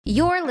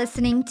You're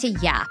listening to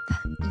YAP,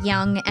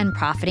 Young and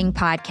Profiting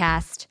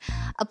Podcast,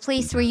 a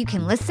place where you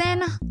can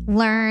listen,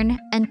 learn,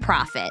 and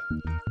profit.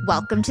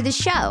 Welcome to the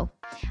show.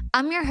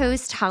 I'm your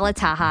host, Hala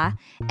Taha,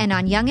 and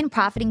on Young and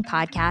Profiting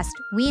Podcast,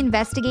 we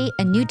investigate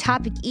a new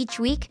topic each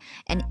week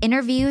and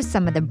interview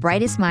some of the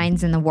brightest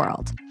minds in the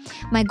world.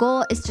 My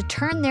goal is to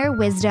turn their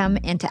wisdom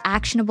into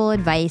actionable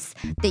advice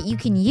that you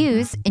can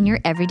use in your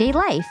everyday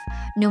life,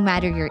 no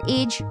matter your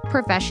age,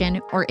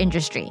 profession, or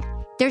industry.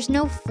 There's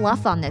no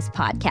fluff on this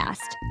podcast,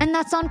 and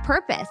that's on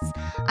purpose.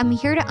 I'm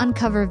here to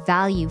uncover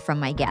value from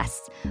my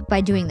guests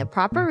by doing the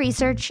proper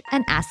research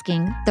and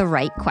asking the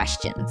right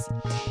questions.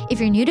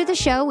 If you're new to the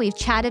show, we've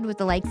chatted with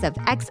the likes of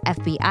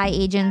ex-FBI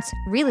agents,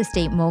 real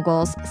estate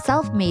moguls,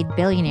 self-made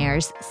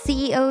billionaires,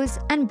 CEOs,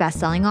 and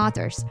best-selling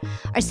authors.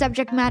 Our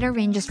subject matter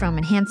ranges from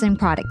enhancing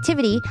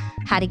productivity,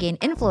 how to gain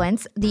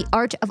influence, the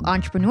art of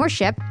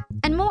entrepreneurship,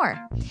 and more.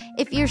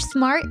 If you're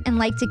smart and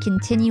like to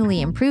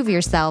continually improve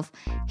yourself,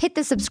 hit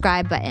the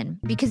subscribe button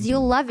because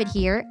you'll love it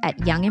here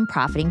at Young and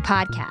Profiting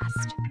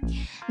Podcast.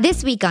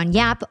 This week on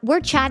YAP, we're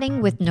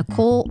chatting with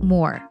Nicole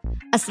Moore,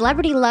 a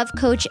celebrity love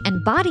coach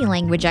and body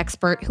language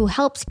expert who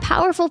helps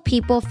powerful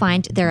people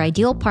find their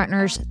ideal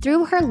partners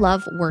through her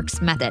Love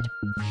Works method.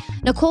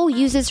 Nicole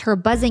uses her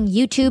buzzing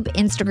YouTube,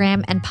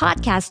 Instagram, and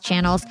podcast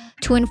channels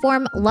to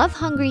inform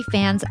love-hungry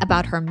fans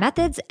about her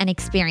methods and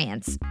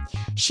experience.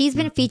 She's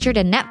been featured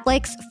in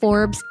Netflix,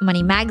 Forbes,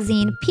 Money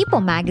Magazine,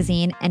 People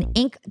Magazine, and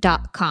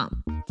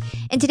Inc.com.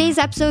 In today's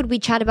episode, we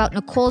chat about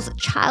Nicole's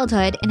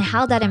childhood and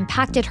how that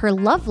impacted her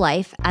love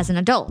life as an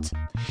adult.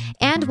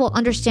 And we'll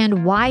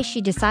understand why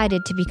she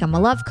decided to become a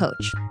love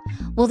coach.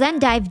 We'll then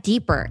dive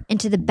deeper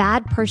into the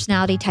bad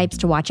personality types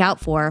to watch out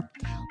for,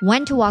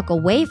 when to walk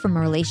away from a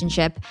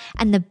relationship,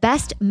 and the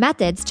best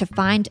methods to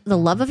find the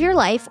love of your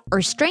life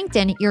or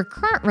strengthen your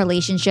current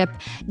relationship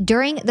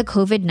during the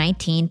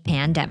COVID-19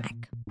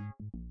 pandemic.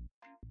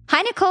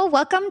 Hi, Nicole.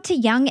 Welcome to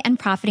Young and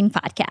Profiting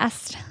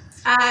Podcast.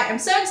 I'm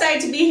so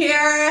excited to be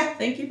here.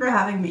 Thank you for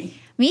having me.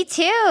 Me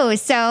too.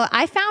 So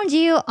I found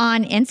you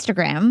on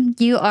Instagram.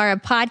 You are a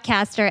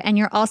podcaster and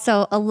you're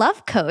also a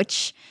love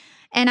coach.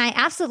 And I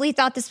absolutely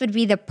thought this would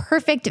be the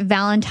perfect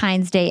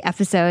Valentine's Day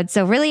episode.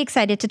 So really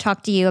excited to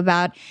talk to you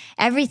about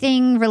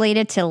everything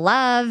related to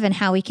love and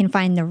how we can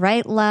find the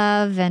right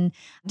love. And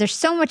there's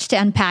so much to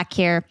unpack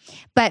here.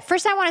 But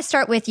first, I want to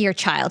start with your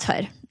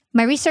childhood.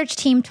 My research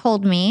team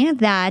told me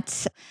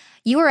that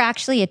you were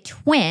actually a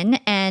twin,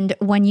 and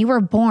when you were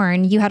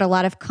born, you had a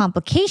lot of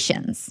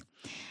complications.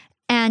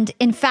 And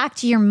in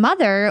fact, your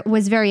mother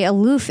was very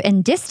aloof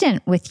and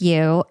distant with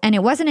you, and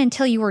it wasn't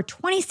until you were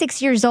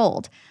 26 years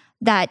old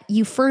that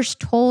you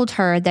first told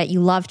her that you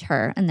loved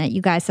her and that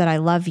you guys said, "I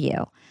love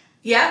you."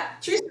 Yeah,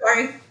 true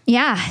story.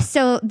 Yeah,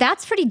 so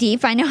that's pretty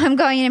deep. I know I'm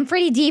going in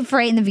pretty deep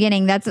right in the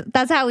beginning.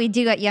 That's how we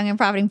do at Young and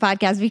Profiting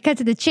Podcast. We cut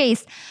to the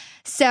chase.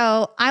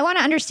 So I want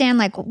to understand,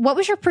 what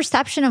was your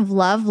perception of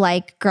love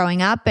like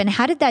growing up, and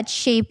how did that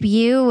shape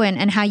you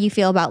and how you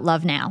feel about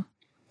love now?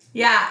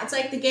 Yeah, it's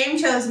like the game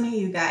chose me,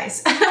 you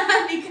guys,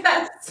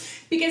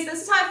 because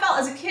this is how I felt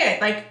as a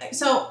kid.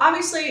 So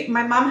obviously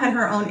my mom had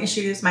her own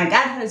issues. My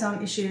dad had his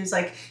own issues.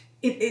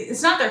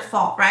 It's not their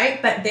fault,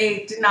 right? But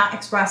they did not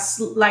express,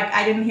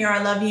 I didn't hear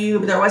I love you,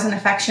 but there wasn't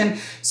affection.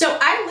 So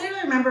I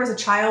literally remember as a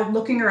child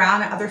looking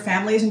around at other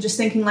families and just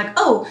thinking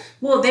oh,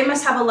 well, they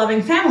must have a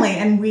loving family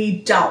and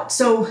we don't.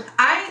 So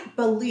I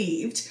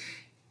believed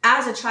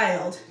as a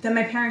child that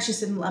my parents just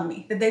didn't love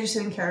me, that they just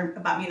didn't care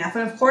about me enough.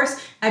 And of course,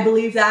 I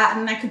believed that,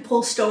 and I could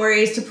pull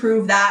stories to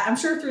prove that. I'm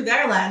sure through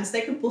their lens,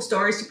 they could pull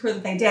stories to prove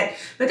that they did.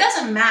 But it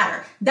doesn't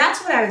matter.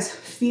 That's what I was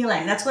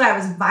feeling. That's what I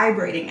was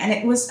vibrating. And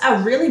it was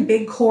a really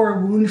big core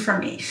wound for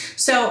me.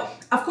 So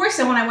of course,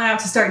 then when I went out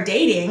to start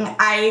dating,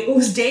 I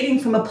was dating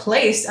from a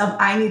place of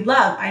I need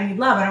love, I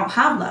don't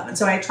have love. And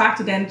so I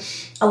attracted in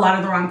a lot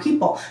of the wrong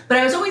people. But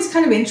I was always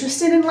kind of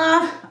interested in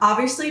love,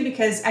 obviously,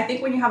 because I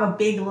think when you have a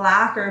big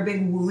lack or a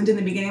big wound in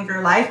the beginning of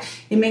your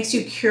life, it makes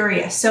you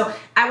curious. So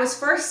I was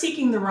first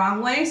seeking the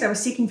wrong ways. I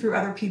was seeking through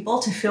other people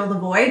to fill the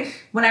void.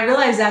 When I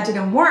realized that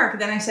didn't work,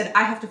 then I said,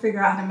 I have to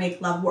figure out how to make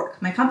love work.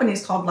 My company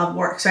is called Love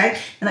Works, right?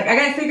 And I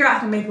got to figure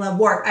out how to make love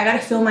work. I got to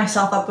fill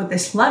myself up with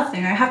this love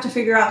thing. I have to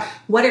figure out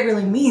what it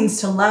really means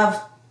to love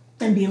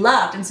and be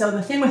loved. And so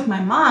the thing with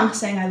my mom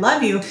saying I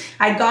love you,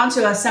 I'd gone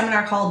to a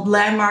seminar called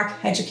Landmark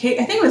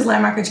Education. I think it was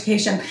Landmark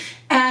Education.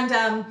 And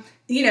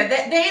they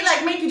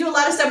make you do a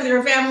lot of stuff with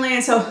your family.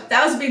 And so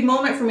that was a big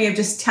moment for me of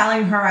just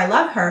telling her I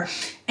love her.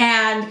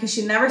 And because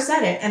she never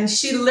said it. And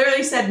she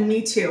literally said,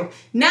 me too.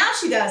 Now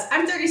she does.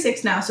 I'm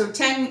 36 now. So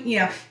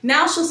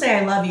now she'll say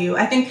I love you.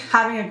 I think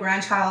having a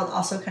grandchild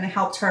also kind of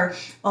helped her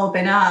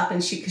open up,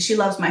 and because she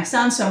loves my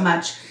son so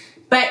much.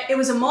 But it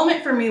was a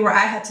moment for me where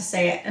I had to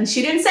say it, and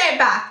she didn't say it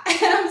back.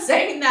 And I'm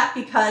saying that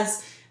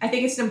because I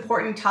think it's an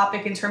important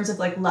topic in terms of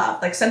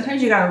love.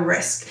 Sometimes you gotta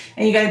risk,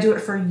 and you gotta do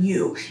it for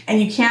you,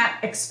 and you can't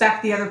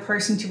expect the other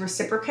person to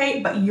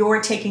reciprocate, but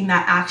you're taking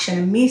that action.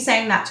 And me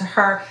saying that to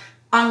her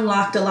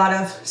unlocked a lot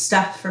of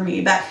stuff for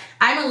me. But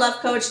I'm a love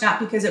coach not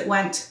because it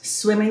went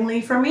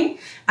swimmingly for me.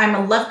 I'm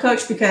a love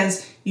coach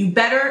because you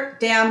better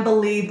damn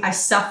believe I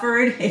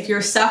suffered. If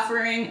you're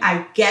suffering,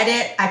 I get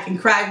it. I can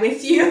cry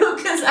with you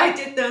because I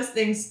did those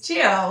things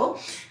too.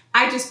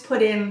 I just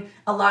put in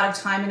a lot of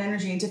time and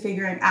energy into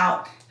figuring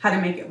out how to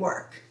make it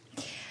work.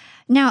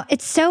 Now,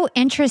 it's so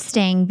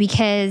interesting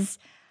because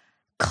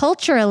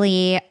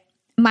culturally,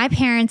 my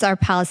parents are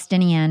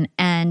Palestinian,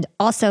 and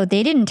also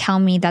they didn't tell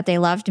me that they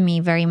loved me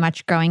very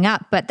much growing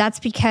up, but that's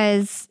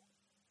because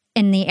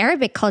in the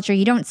Arabic culture,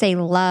 you don't say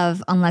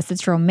love unless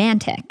it's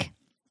romantic.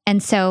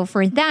 And so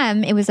for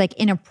them, it was like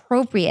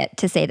inappropriate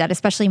to say that,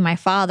 especially my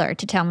father,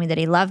 to tell me that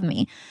he loved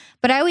me.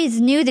 But I always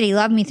knew that he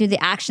loved me through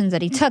the actions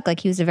that he took. Like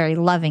he was a very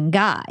loving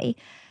guy.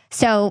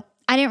 So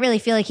I didn't really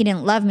feel like he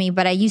didn't love me,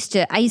 but I used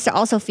to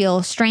also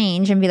feel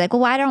strange and be like,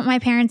 well, why don't my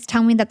parents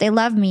tell me that they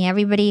love me?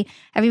 Everybody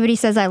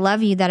says I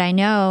love you that I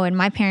know, and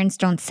my parents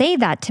don't say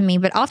that to me.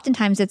 But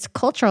oftentimes it's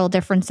cultural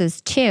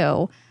differences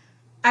too.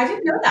 I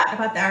didn't know that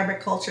about the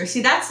Arabic culture.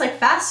 See, that's like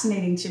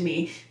fascinating to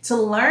me to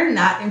learn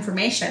that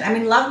information. I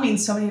mean, love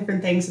means so many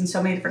different things in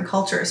so many different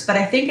cultures, but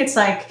I think it's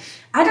like,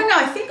 I don't know,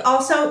 I think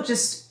also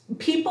just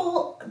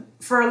people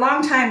for a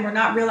long time were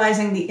not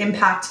realizing the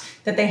impact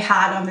that they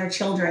had on their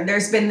children.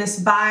 There's been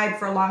this vibe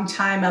for a long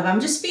time of,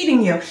 I'm just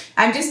feeding you,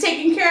 I'm just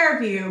taking care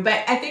of you.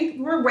 But I think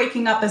we're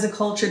waking up as a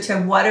culture to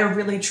what are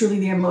really truly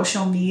the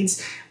emotional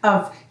needs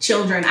of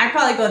children. I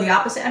probably go the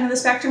opposite end of the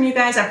spectrum, you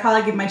guys. I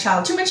probably give my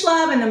child too much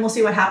love, and then we'll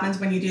see what happens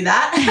when you do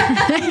that.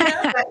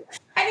 But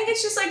I think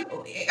it's just like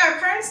our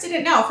parents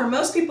didn't know. For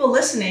most people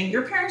listening,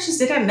 your parents just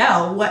didn't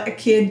know what a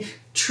kid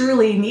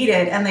truly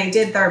needed, and they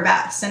did their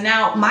best. And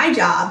now my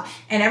job,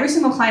 and every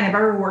single client I've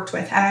ever worked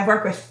with, and I've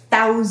worked with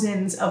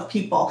thousands of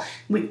people,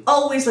 we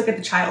always look at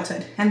the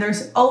childhood, and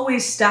there's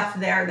always stuff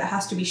there that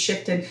has to be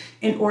shifted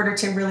in order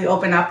to really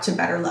open up to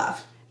better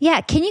love.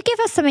 Yeah. Can you give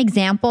us some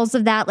examples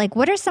of that? Like,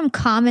 what are some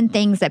common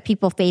things that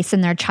people face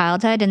in their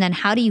childhood? And then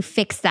how do you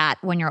fix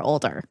that when you're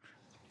older?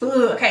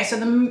 Ooh, okay. So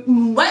one of the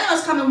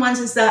most common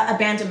ones is the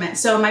abandonment.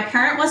 So my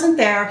parent wasn't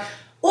there,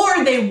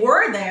 or they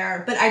were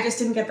there, but I just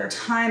didn't get their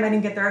time. I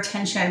didn't get their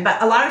attention. But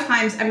a lot of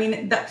times, I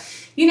mean,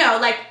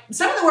 like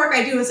some of the work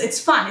I do it's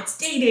fun, it's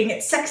dating,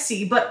 it's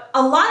sexy, but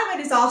a lot of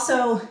it is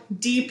also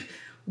deep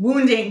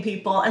wounding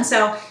people. And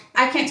so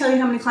I can't tell you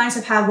how many clients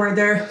I've had where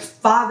their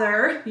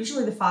father,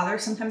 usually the father,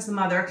 sometimes the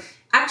mother,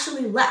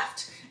 actually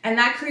left. And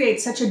that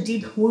creates such a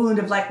deep wound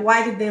of like,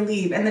 why did they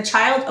leave? And the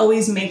child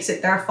always makes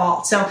it their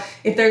fault. So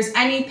if there's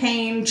any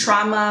pain,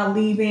 trauma,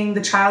 leaving,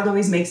 the child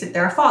always makes it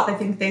their fault. I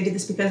think they did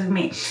this because of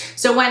me.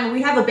 So when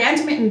we have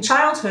abandonment in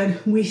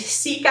childhood, we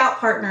seek out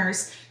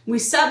partners. We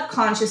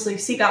subconsciously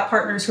seek out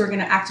partners who are going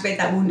to activate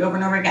that wound over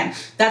and over again.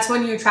 That's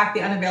when you attract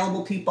the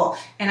unavailable people.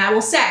 And I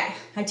will say,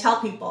 I tell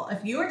people,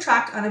 if you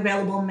attract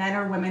unavailable men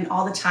or women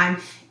all the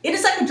time, it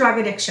is like a drug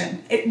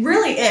addiction. It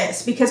really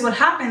is, because what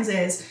happens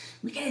is,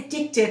 we get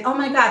addicted. Oh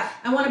my God,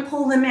 I want to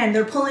pull them in.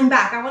 They're pulling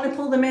back. I want to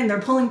pull them in.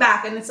 They're pulling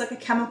back. And it's like a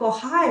chemical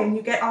high. And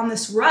you get on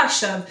this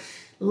rush of,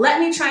 let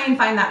me try and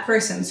find that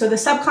person. So the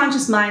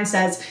subconscious mind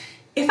says,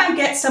 if I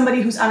get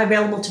somebody who's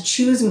unavailable to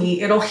choose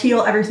me, it'll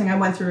heal everything I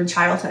went through in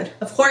childhood.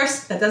 Of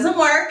course, that doesn't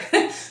work,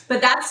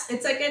 but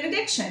it's like an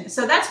addiction.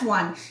 So that's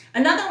one.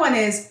 Another one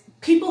is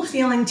people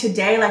feeling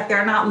today like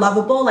they're not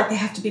lovable, like they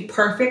have to be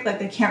perfect, like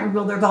they can't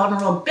reveal their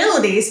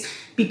vulnerabilities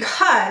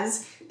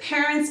because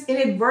parents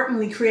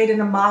inadvertently created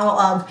a model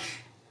of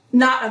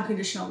not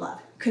unconditional love,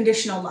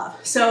 conditional love.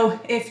 So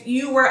if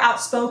you were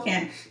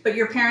outspoken, but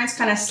your parents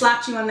kind of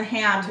slapped you on the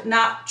hand,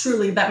 not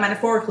truly, but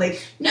metaphorically,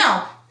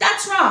 no,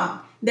 that's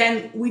wrong.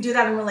 Then we do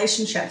that in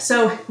relationships.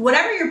 So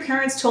whatever your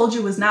parents told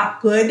you was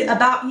not good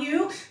about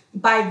you,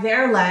 by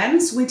their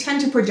lens, we tend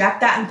to project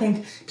that and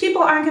think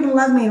people aren't going to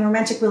love me in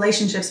romantic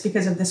relationships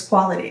because of this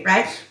quality,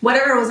 right?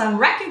 Whatever was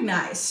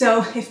unrecognized.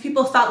 So if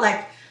people felt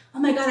like, oh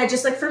my God,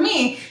 for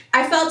me,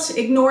 I felt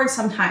ignored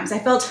sometimes. I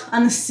felt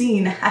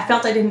unseen. I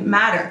felt I didn't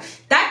matter.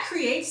 That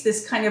creates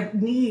this kind of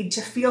need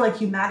to feel like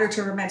you matter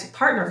to a romantic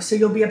partner. So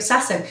you'll be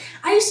obsessive.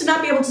 I used to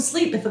not be able to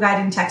sleep if a guy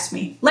didn't text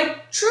me.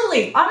 Like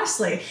truly,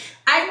 honestly,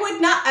 I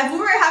would not, if we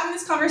were having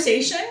this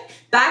conversation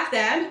back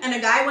then and a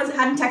guy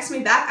hadn't texted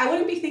me back, I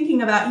wouldn't be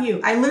thinking about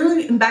you. I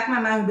literally, in the back of my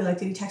mind, would be like,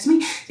 did he text me?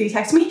 Did he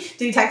text me? Did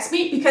he text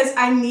me? Because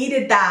I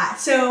needed that.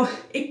 So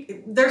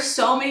there's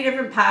so many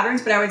different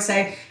patterns, but I would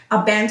say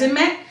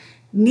abandonment,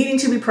 needing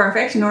to be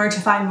perfect in order to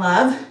find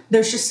love.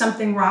 There's just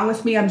something wrong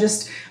with me. I'm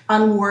just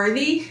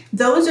unworthy.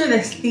 Those are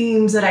the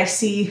themes that I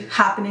see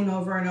happening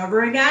over and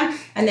over again,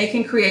 and they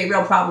can create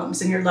real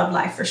problems in your love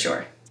life for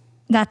sure.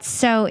 That's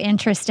so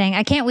interesting.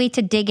 I can't wait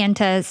to dig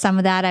into some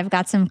of that. I've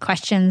got some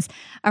questions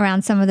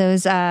around some of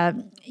those,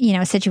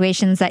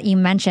 situations that you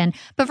mentioned.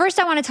 But first,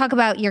 I want to talk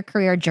about your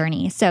career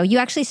journey. So you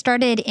actually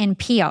started in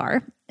PR,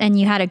 and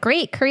you had a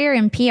great career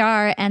in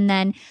PR, and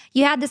then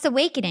you had this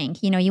awakening.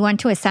 You went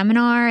to a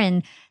seminar,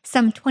 and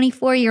some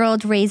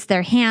 24-year-old raised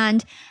their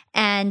hand,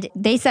 and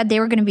they said they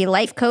were going to be a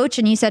life coach,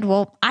 and you said,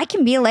 well, I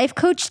can be a life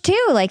coach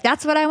too. Like,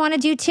 that's what I want to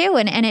do too.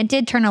 And it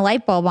did turn a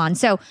light bulb on.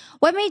 So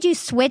what made you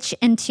switch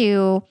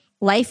into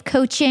life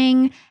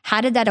coaching?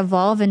 How did that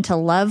evolve into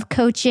love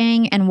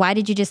coaching? And why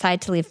did you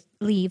decide to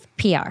leave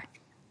PR?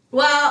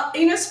 Well,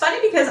 it's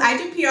funny because I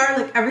do PR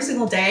like every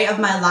single day of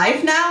my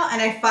life now, and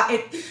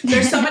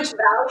there's so much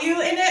value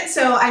in it.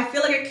 So I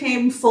feel like it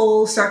came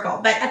full circle.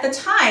 But at the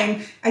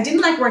time, I didn't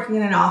like working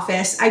in an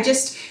office. I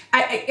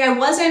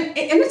wasn't,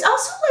 and it's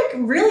also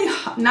like really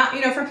not,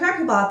 for PR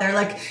people out there,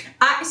 like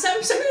some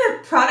of the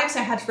products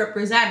I had to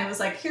represent, it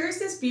was like, here's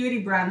this beauty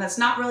brand that's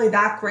not really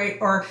that great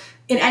or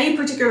in any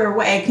particular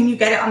way. Can you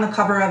get it on the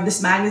cover of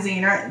this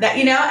magazine or that,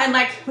 and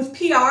like with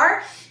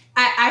PR,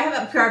 I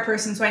have a PR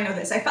person, so I know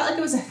this. I felt like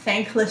it was a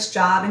thankless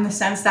job in the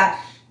sense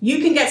that you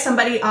can get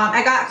somebody on,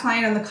 I got a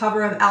client on the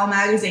cover of Elle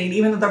magazine,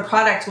 even though their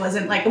product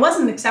it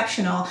wasn't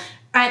exceptional.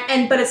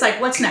 But it's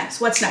like, what's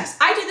next? What's next?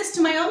 I do this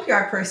to my own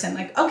PR person.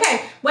 Like,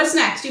 okay, what's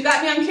next? You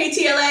got me on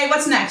KTLA.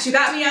 What's next? You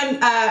got me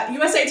on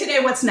USA Today.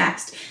 What's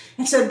next?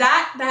 And so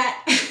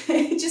that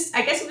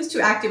I guess it was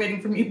too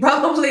activating for me.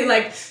 Probably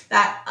like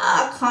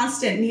that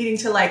constant needing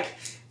to like,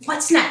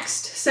 what's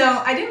next? So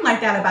I didn't like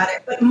that about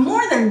it. But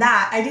more than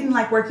that, I didn't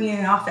like working in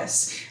an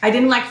office. I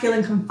didn't like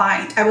feeling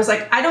confined. I was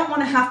like, I don't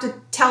want to have to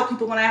tell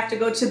people when I have to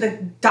go to the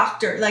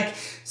doctor.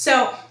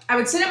 So I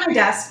would sit at my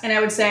desk and I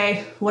would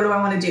say, what do I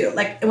want to do?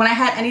 Like when I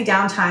had any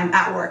downtime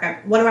at work,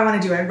 what do I want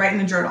to do? I'd write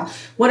in a journal.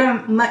 What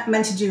am I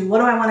meant to do? What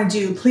do I want to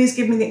do? Please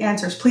give me the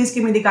answers. Please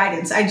give me the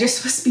guidance. I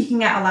just was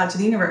speaking out loud to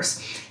the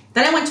universe.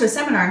 Then I went to a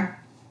seminar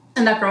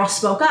and that girl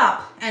spoke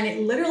up, and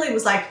it literally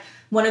was like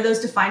one of those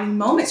defining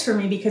moments for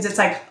me, because it's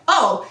like,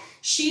 oh,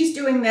 she's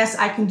doing this,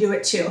 I can do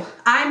it too.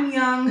 I'm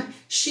young,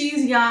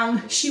 she's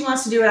young, she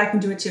wants to do it, I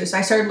can do it too. So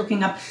I started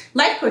looking up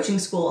life coaching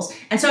schools.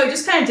 And so I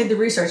just kind of did the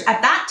research.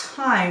 At that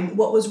time,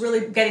 what was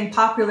really getting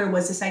popular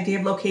was this idea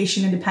of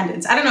location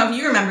independence. I don't know if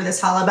you remember this,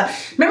 Hala,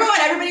 but remember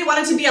when everybody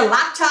wanted to be a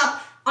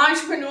laptop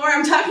entrepreneur?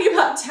 I'm talking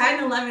about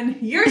 10, 11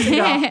 years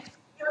ago.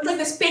 It was like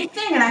this big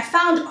thing, and I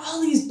found all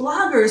these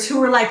bloggers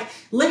who were like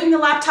living the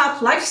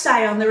laptop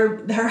lifestyle, and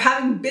they're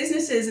having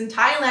businesses in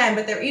Thailand,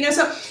 but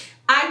so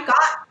I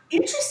got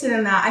interested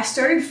in that. I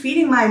started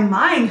feeding my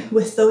mind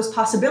with those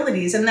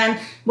possibilities. And then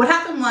what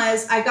happened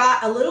was I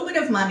got a little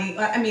bit of money.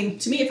 I mean,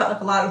 to me, it felt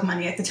like a lot of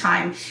money at the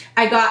time.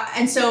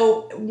 And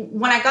so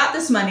when I got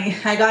this money,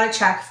 I got a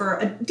check for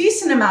a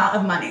decent amount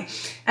of money.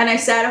 And I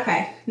said,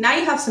 okay, now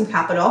you have some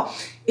capital.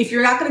 If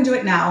you're not going to do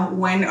it now,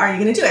 when are you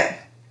going to do it?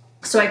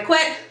 So I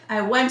quit.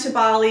 I went to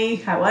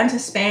Bali. I went to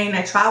Spain.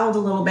 I traveled a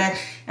little bit.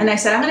 And I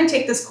said, I'm going to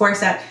take this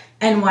course at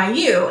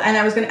NYU. And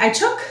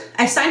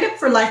I signed up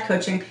for life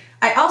coaching.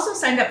 I also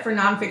signed up for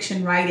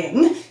nonfiction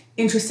writing,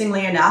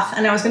 interestingly enough,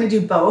 and I was going to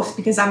do both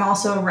because I'm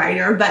also a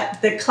writer,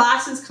 but the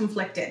classes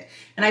conflicted,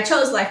 and I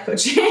chose life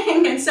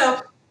coaching. And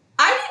so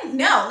I didn't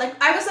know,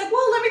 I was like,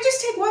 well, let me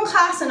just take one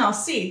class and I'll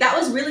see. That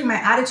was really my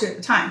attitude at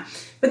the time.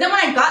 But then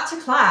when I got to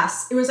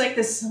class, it was like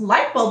this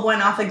light bulb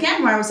went off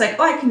again where I was like,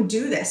 oh, I can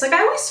do this. I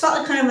always felt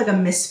like kind of like a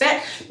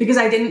misfit because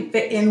I didn't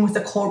fit in with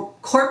the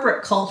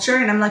corporate culture.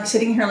 And I'm like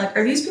sitting here like,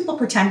 are these people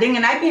pretending?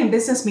 And I'd be in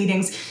business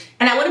meetings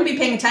and I wouldn't be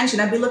paying attention.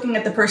 I'd be looking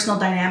at the personal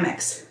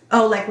dynamics.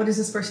 Oh, what is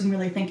this person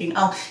really thinking?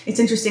 Oh, it's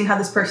interesting how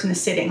this person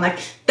is sitting.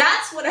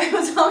 That's what I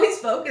was always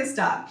focused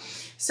on.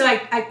 So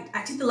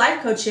I did the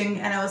life coaching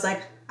and I was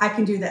like, I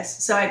can do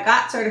this. So I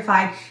got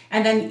certified.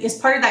 And then as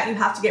part of that, you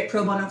have to get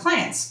pro bono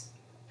clients.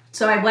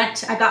 So I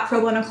got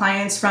pro bono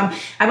clients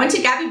I went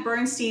to Gabby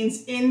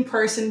Bernstein's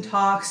in-person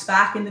talks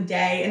back in the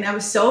day, and I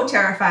was so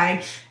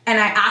terrified. And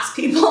I asked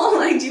people,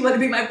 do you want to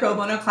be my pro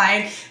bono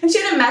client? And she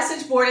had a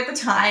message board at the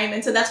time,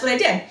 and so that's what I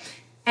did.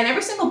 And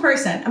every single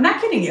person, I'm not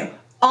kidding you,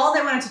 all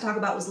they wanted to talk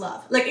about was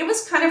love. It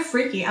was kind of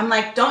freaky. I'm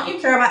like, don't you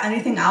care about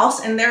anything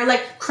else? And they're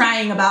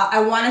crying about,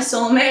 I want a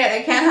soulmate,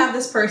 I can't have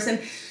this person.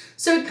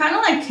 So it kind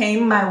of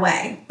came my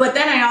way. But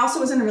then I also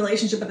was in a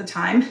relationship at the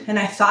time, and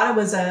I thought it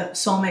was a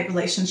soulmate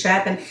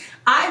relationship, and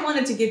I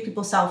wanted to give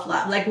people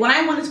self-love. When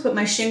I wanted to put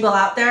my shingle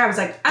out there, I was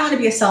like, I want to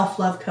be a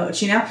self-love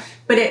coach,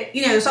 But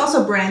there's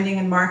also branding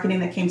and marketing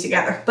that came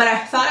together. But I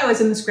thought I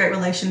was in this great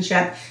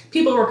relationship.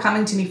 People were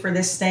coming to me for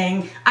this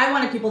thing. I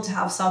wanted people to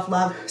have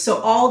self-love. So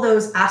all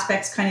those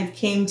aspects kind of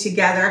came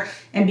together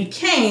and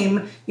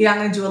became, I'm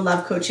going to do a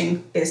love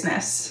coaching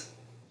business.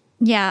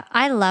 Yeah,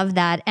 I love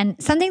that. And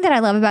something that I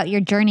love about your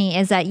journey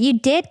is that you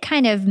did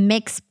kind of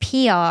mix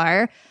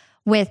PR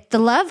with the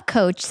love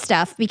coach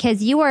stuff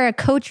because you are a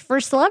coach for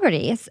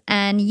celebrities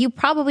and you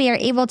probably are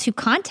able to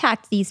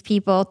contact these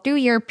people through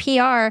your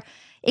PR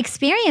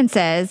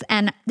experiences.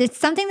 And it's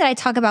something that I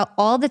talk about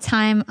all the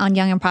time on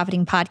Young and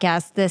Profiting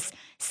Podcast, this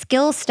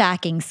skill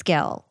stacking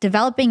skill,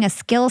 developing a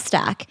skill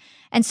stack.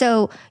 And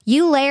so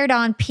you layered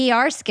on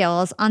PR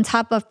skills on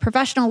top of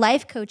professional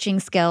life coaching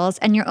skills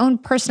and your own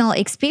personal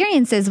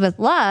experiences with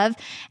love.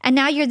 And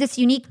now you're this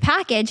unique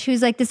package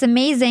who's this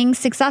amazing,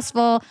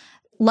 successful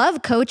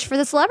love coach for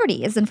the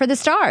celebrities and for the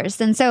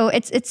stars. And so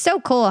it's so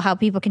cool how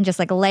people can just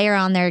layer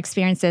on their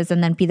experiences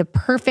and then be the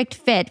perfect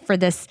fit for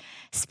this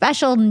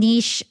special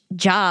niche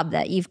job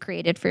that you've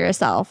created for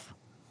yourself.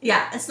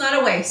 Yeah, it's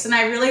not a waste. And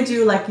I really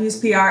do like use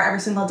PR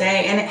every single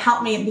day. And it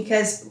helped me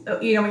because,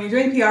 when you're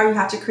doing PR, you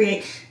have to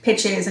create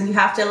pitches and you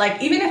have to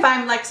like, even if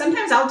I'm like,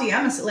 sometimes I'll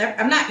DM a celeb.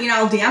 I'm not,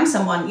 I'll DM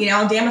someone,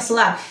 I'll DM a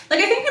celeb. Like,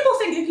 I think people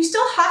think you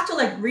still have to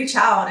like reach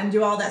out and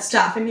do all that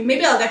stuff. I mean,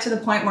 maybe I'll get to the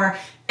point where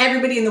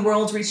everybody in the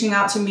world's reaching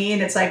out to me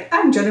and it's like,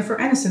 I'm Jennifer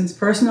Aniston's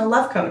personal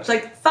love coach.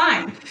 Like,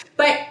 fine.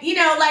 But,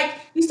 like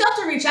you still have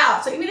to reach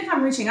out. So even if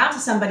I'm reaching out to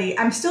somebody,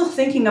 I'm still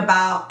thinking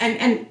about,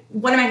 and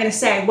what am I going to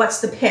say?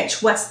 What's the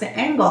pitch? What's the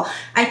angle?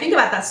 I think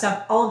about that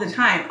stuff all the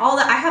time.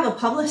 I have a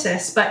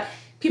publicist, but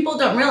people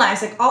don't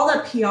realize like all the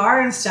PR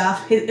and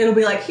stuff, it'll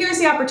be like, here's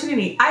the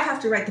opportunity. I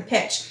have to write the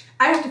pitch.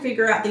 I have to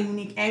figure out the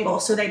unique angle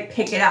so they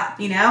pick it up,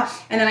 and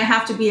then I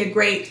have to be a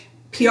great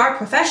PR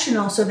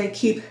professional so they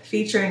keep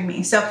featuring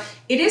me. So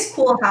it is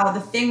cool how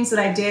the things that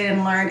I did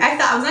and learned, I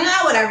was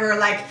like, whatever.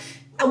 Like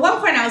at one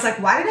point I was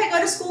like, why did I go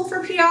to school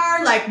for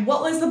PR? Like,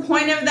 what was the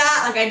point of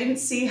that? Like, I didn't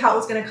see how it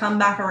was going to come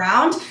back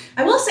around.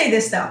 I will say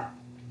this though.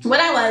 When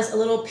I was a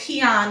little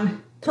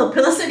peon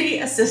publicity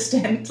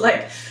assistant,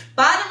 like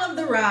bottom of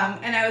the rung,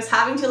 and I was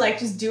having to like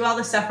just do all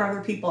this stuff for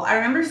other people, I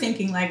remember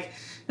thinking like,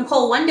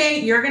 Nicole, one day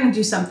you're going to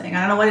do something.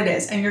 I don't know what it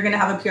is. And you're going to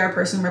have a PR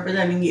person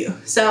representing you.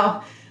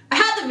 So I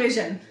had the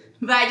vision,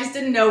 but I just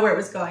didn't know where it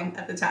was going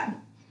at the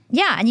time.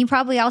 Yeah. And you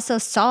probably also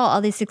saw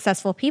all these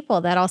successful people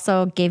that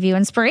also gave you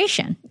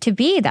inspiration to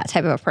be that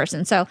type of a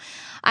person. So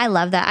I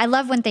love that. I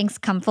love when things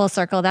come full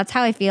circle. That's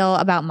how I feel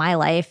about my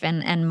life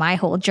and my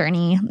whole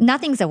journey.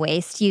 Nothing's a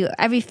waste.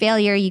 Every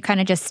failure, you kind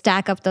of just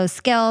stack up those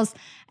skills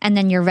and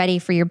then you're ready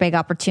for your big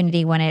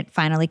opportunity when it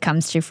finally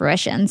comes to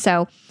fruition.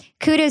 So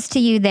kudos to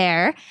you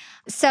there.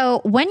 So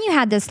when you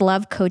had this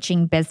love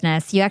coaching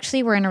business, you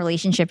actually were in a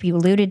relationship, you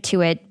alluded to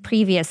it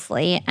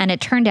previously, and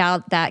it turned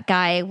out that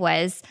guy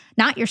was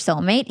not your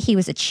soulmate. He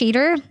was a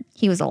cheater,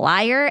 he was a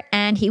liar,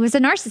 and he was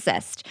a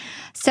narcissist.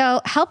 So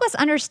help us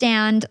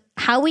understand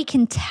how we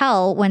can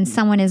tell when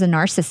someone is a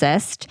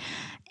narcissist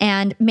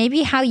and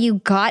maybe how you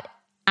got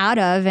out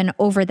of and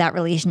over that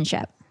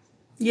relationship.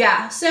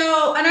 Yeah.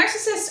 So a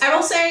narcissist, I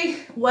will say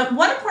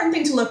one important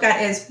thing to look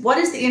at is what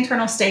is the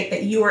internal state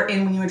that you are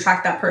in when you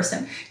attract that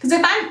person? Because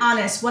if I'm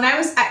honest, when I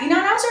was, when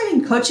I was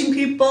already coaching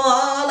people,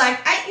 like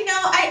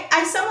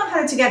I somewhat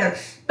had it together,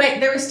 but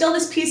there was still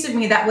this piece of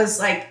me that was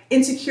like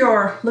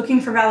insecure,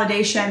 looking for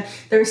validation.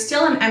 There was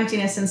still an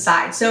emptiness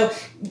inside. So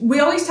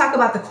we always talk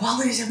about the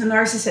qualities of the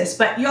narcissist,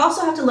 but you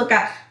also have to look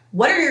at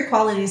what are your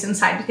qualities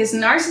inside? Because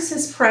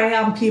narcissists prey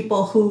on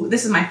people who,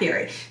 this is my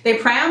theory, they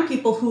prey on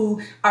people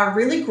who are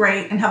really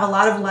great and have a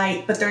lot of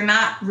light, but they're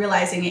not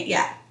realizing it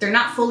yet. They're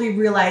not fully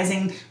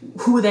realizing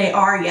who they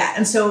are yet.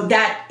 And so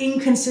that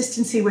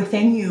inconsistency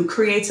within you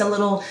creates a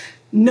little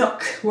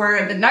nook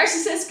where the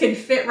narcissist can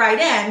fit right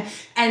in,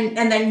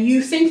 and then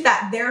you think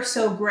that they're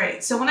so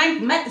great. So when I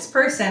met this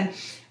person,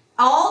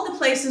 all the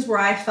places where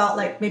I felt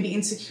like maybe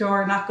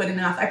insecure, not good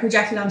enough, I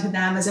projected onto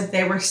them as if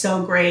they were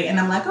so great. And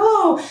I'm like,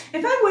 oh,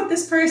 if I'm with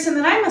this person,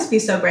 then I must be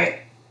so great.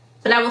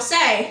 But I will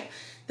say,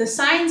 the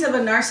signs of a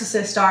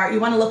narcissist are, you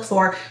want to look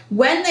for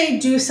when they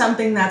do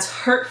something that's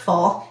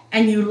hurtful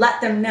and you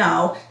let them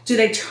know, do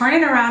they turn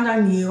it around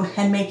on you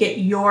and make it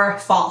your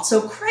fault?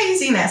 So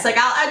craziness. Like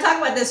I'll talk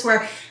about this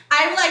where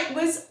I like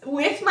was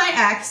with my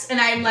ex and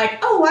I'm like,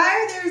 oh, why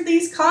are there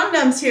these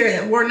condoms here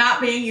that were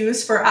not being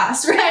used for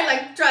us, right?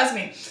 Like, trust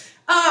me.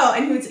 Oh,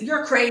 and he would say,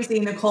 you're crazy,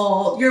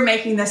 Nicole, you're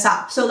making this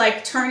up. So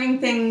like turning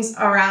things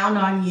around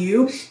on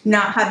you,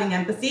 not having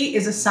empathy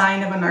is a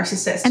sign of a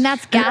narcissist. And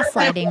that's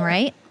gaslighting,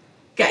 right?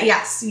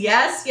 Yes, the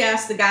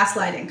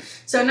gaslighting.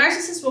 So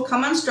narcissists will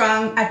come on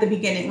strong at the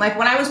beginning. Like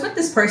when I was with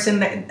this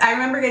person, I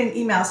remember getting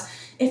emails,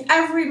 if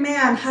every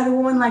man had a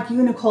woman like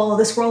you, Nicole,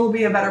 this world will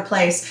be a better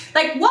place.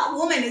 Like what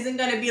woman isn't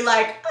going to be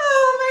like,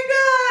 oh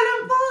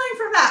my God, I'm falling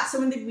for that.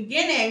 So in the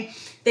beginning,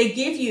 they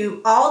give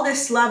you all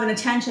this love and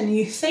attention and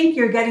you think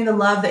you're getting the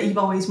love that you've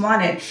always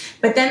wanted,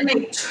 but then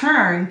they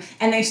turn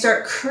and they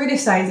start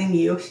criticizing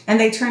you and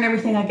they turn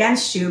everything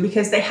against you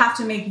because they have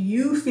to make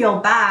you feel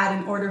bad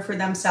in order for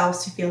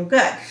themselves to feel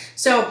good.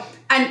 So,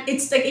 and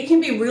it's like, it can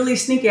be really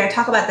sneaky. I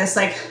talk about this,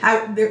 like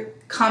there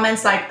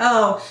comments like,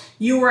 oh,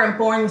 you weren't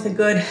born with a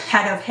good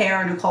head of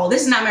hair, Nicole.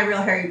 This is not my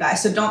real hair, you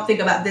guys. So don't think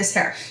about this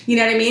hair. You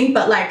know what I mean?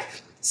 But like,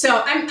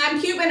 so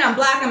I'm Cuban, I'm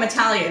Black, I'm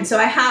Italian. So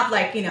I have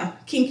like,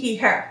 kinky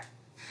hair.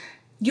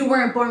 You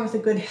weren't born with a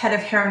good head of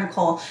hair,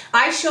 Nicole.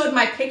 I showed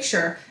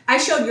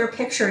your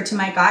picture to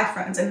my guy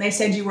friends and they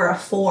said you were a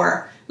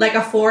 4, like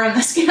a 4 on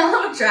the scale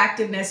of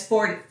attractiveness,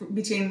 4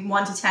 between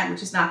 1 to 10,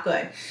 which is not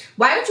good.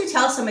 Why would you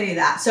tell somebody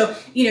that? So,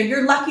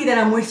 you're lucky that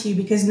I'm with you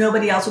because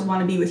nobody else would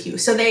want to be with you.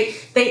 So they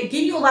give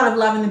you a lot of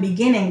love in the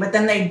beginning, but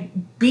then they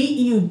beat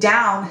you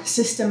down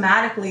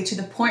systematically to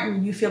the point where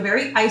you feel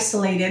very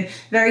isolated,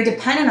 very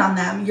dependent on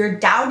them. You're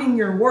doubting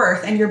your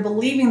worth and you're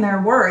believing their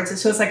words. And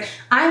so it's like,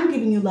 I'm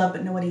giving you love,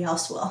 but nobody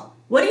else will.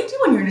 What do you do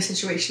when you're in a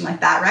situation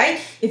like that,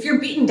 right? If you're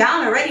beaten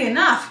down already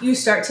enough, you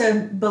start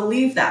to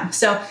believe them.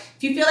 So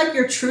if you feel like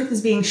your truth is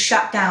being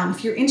shut down,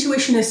 if your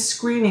intuition is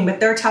screaming, but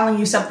they're telling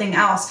you something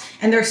else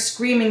and they're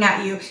screaming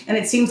at you and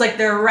it seems like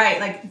they're right,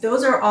 like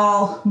those are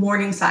all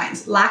warning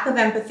signs. Lack of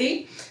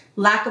empathy,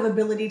 lack of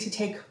ability to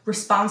take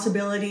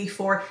responsibility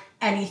for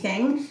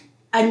anything,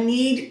 a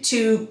need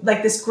to,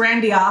 like this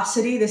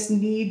grandiosity, this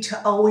need to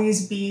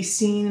always be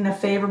seen in a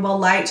favorable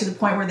light to the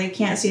point where they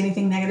can't see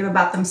anything negative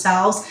about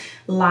themselves,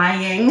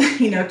 lying,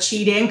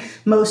 cheating.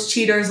 Most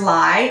cheaters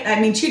lie.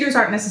 I mean, cheaters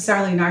aren't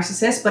necessarily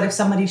narcissists, but if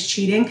somebody's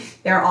cheating,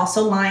 they're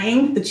also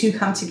lying. The two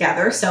come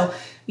together. So,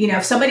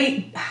 if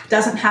somebody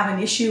doesn't have an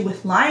issue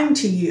with lying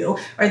to you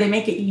or they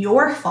make it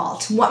your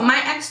fault, what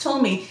my ex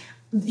told me,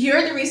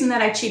 you're the reason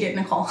that I cheated,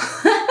 Nicole.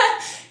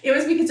 It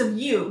was because of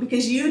you,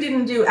 because you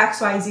didn't do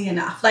XYZ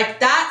enough. Like,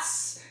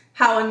 that's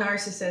how a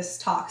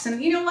narcissist talks.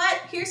 And you know what?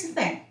 Here's the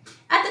thing.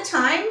 At the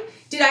time,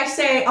 did I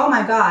say, oh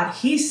my God,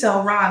 he's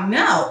so wrong?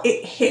 No,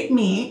 it hit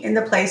me in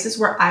the places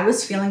where I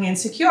was feeling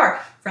insecure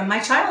from my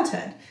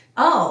childhood.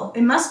 Oh,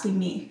 it must be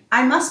me.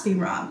 I must be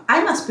wrong.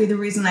 I must be the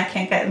reason I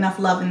can't get enough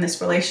love in this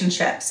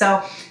relationship.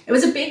 So it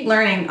was a big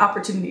learning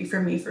opportunity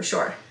for me, for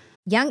sure.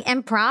 Young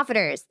and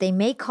Profiters, they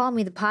may call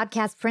me the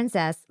podcast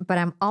princess, but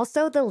I'm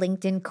also the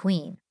LinkedIn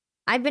queen.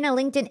 I've been a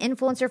LinkedIn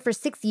influencer for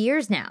 6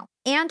 years now,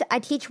 and I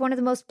teach one of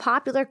the most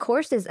popular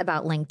courses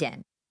about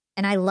LinkedIn.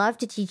 And I love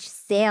to teach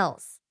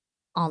sales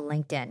on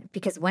LinkedIn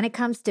because when it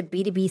comes to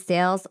B2B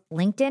sales,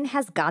 LinkedIn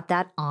has got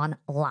that on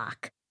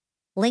lock.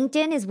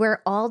 LinkedIn is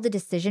where all the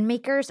decision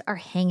makers are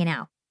hanging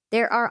out.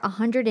 There are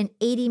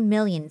 180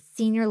 million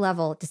senior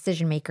level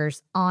decision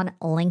makers on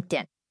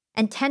LinkedIn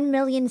and 10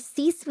 million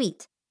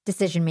C-suite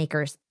decision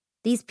makers.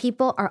 These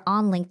people are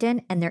on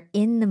LinkedIn and they're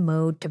in the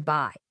mode to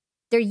buy.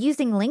 They're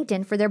using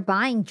LinkedIn for their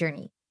buying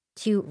journey,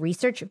 to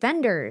research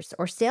vendors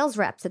or sales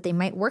reps that they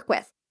might work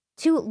with,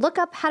 to look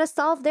up how to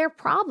solve their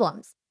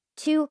problems,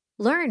 to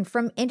learn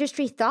from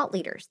industry thought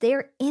leaders. They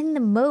are in the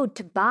mode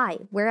to buy,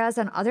 whereas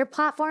on other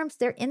platforms,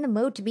 they're in the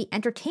mode to be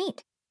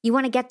entertained. You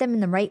want to get them in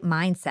the right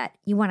mindset.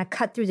 You want to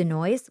cut through the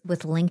noise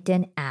with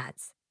LinkedIn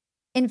ads.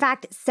 In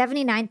fact,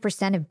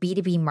 79% of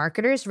B2B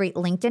marketers rate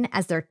LinkedIn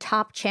as their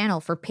top channel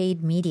for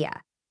paid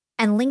media.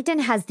 And LinkedIn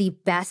has the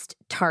best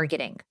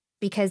targeting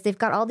because they've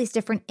got all these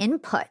different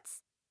inputs.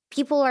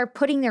 People are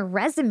putting their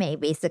resume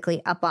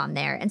basically up on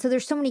there. And so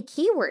there's so many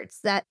keywords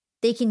that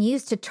they can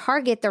use to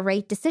target the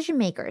right decision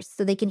makers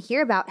so they can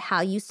hear about how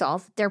you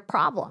solve their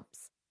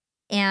problems.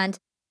 And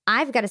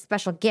I've got a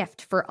special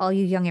gift for all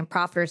you young and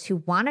profiters who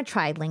want to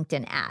try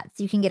LinkedIn ads.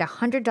 You can get a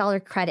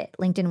 $100 credit.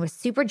 LinkedIn was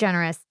super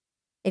generous.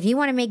 If you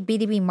want to make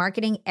B2B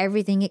marketing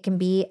everything it can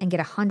be and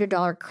get a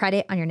 $100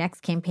 credit on your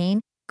next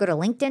campaign, go to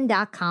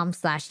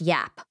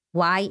linkedin.com/yap,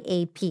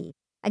 YAP.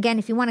 Again,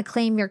 if you want to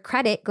claim your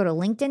credit, go to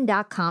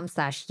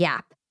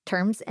linkedin.com/yap.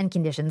 Terms and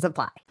conditions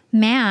apply.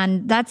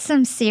 Man, that's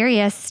some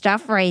serious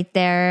stuff right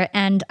there.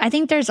 And I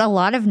think there's a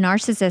lot of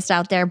narcissists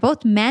out there.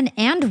 Both men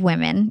and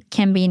women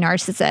can be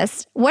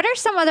narcissists. What are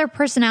some other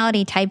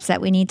personality types that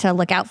we need to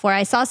look out for?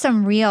 I saw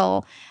some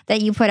reel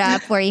that you put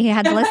up where you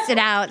had listed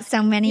out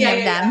so many of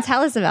them. Yeah.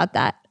 Tell us about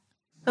that.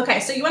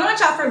 Okay, so you want to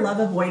watch out for love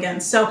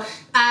avoidance. So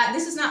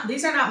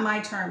these are not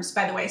my terms,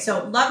 by the way.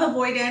 So love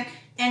avoidant,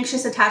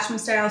 anxious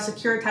attachment style,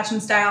 secure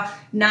attachment style,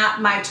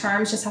 not my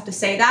terms, just have to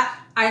say that.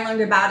 I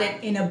learned about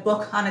it in a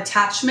book on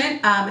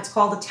attachment. It's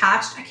called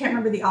Attached. I can't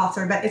remember the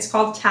author, but it's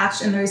called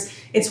Attached, and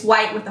it's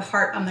white with a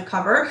heart on the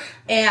cover.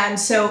 And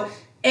so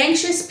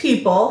anxious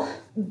people,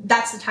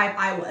 that's the type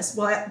I was.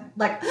 Well,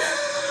 like,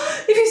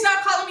 if he's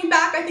not calling me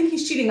back, I think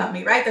he's cheating on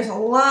me, right? There's a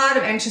lot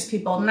of anxious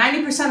people.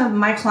 90% of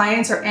my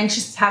clients are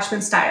anxious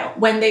attachment style.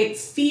 When they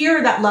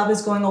fear that love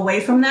is going away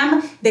from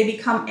them, they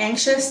become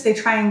anxious. They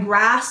try and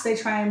grasp, they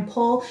try and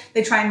pull,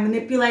 they try and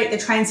manipulate, they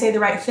try and say the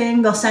right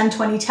thing. They'll send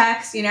 20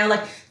 texts,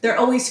 like they're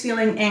always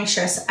feeling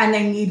anxious and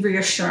they need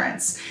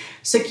reassurance.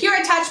 Secure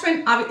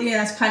attachment,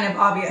 that's kind of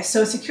obvious.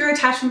 So a secure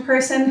attachment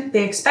person,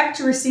 they expect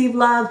to receive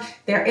love.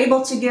 They're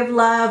able to give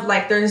love.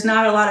 Like there's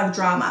not a lot of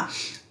drama.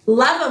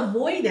 Love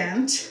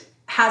avoidant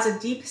has a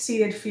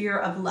deep-seated fear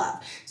of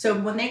love. So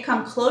when they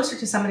come closer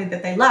to somebody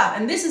that they love,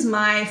 and this is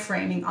my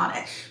framing on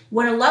it,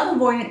 when a love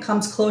avoidant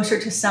comes closer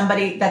to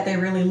somebody that they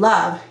really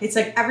love, it's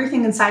like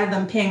everything inside of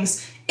them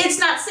pings, it's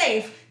not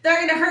safe. They're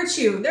going to hurt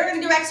you. They're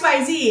going to do X,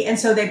 Y, Z. And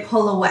so they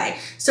pull away.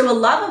 So a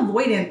love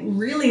avoidant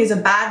really is a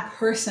bad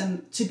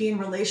person to be in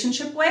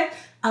relationship with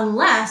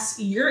unless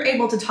you're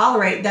able to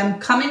tolerate them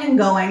coming and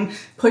going,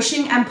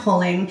 pushing and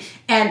pulling,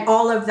 and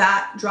all of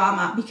that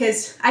drama.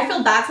 Because I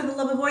feel bad for the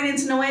love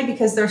avoidants in a way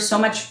because there's so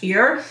much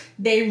fear.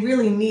 They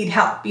really need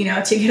help, to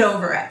get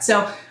over it.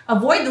 So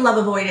avoid the love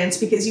avoidance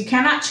because you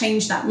cannot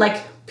change them.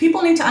 Like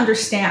people need to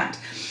understand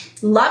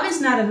love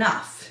is not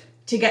enough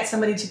to get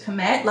somebody to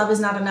commit. Love is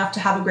not enough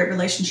to have a great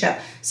relationship.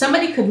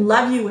 Somebody could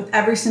love you with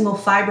every single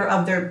fiber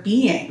of their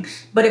being,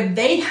 but if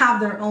they have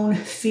their own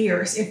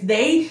fears, if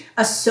they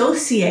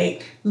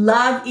associate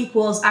love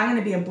equals I'm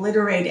going to be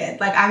obliterated,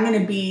 like I'm going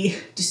to be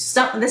just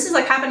this is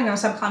like happening on a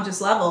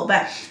subconscious level,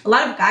 but a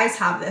lot of guys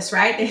have this,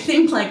 right? They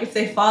think like if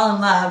they fall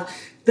in love,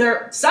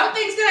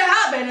 something's gonna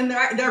happen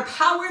and their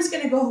power is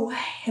gonna go away,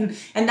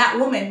 and that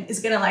woman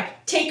is gonna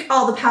like take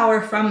all the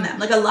power from them.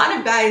 Like a lot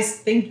of guys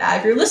think that.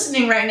 If you're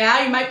listening right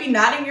now, you might be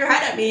nodding your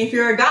head at me if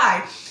you're a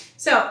guy.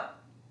 So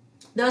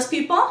those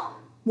people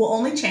will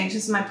only change.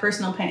 This is my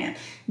personal opinion.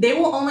 They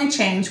will only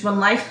change when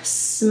life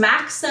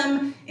smacks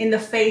them in the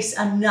face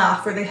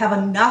enough, or they have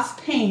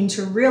enough pain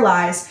to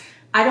realize,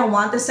 I don't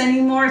want this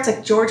anymore. It's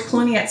like George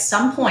Clooney at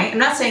some point. I'm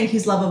not saying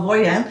he's love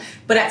avoidant,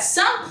 but at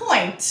some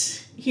point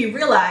he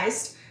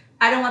realized,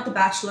 I don't want the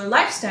bachelor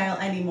lifestyle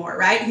anymore,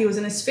 right? He was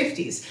in his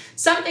 50s.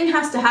 Something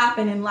has to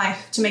happen in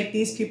life to make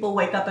these people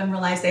wake up and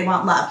realize they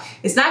want love.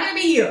 It's not gonna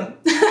be you.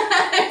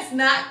 It's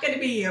not gonna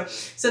be you.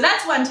 So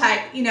that's one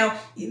type.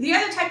 The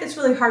other type that's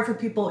really hard for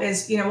people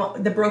is,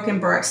 the broken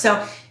bird.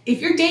 So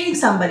if you're dating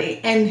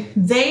somebody and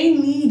they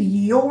need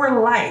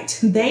your light,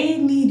 they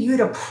need you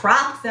to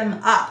prop them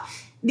up.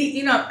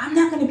 I'm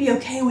not going to be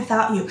okay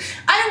without you.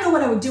 I don't know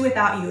what I would do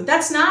without you.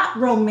 That's not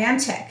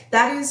romantic.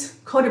 That is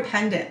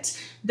codependent.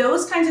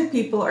 Those kinds of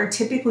people are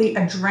typically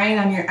a drain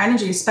on your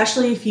energy,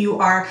 especially if you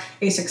are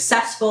a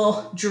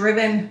successful,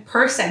 driven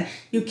person.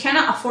 You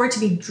cannot afford to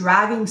be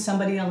dragging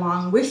somebody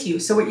along with you.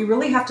 So what you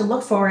really have to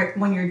look for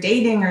when you're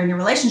dating or in a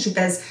relationship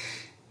is,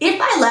 if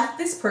I left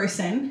this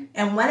person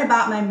and went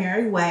about my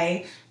merry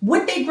way,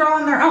 would they grow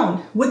on their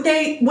own? Would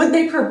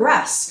they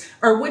progress?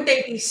 Or would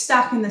they be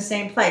stuck in the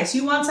same place?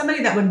 You want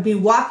somebody that would be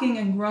walking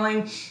and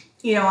growing,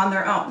 on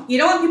their own. You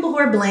don't want people who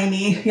are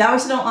blamey. You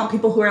obviously don't want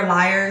people who are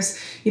liars.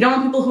 You don't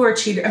want people who are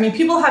cheaters. I mean,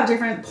 people have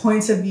different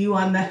points of view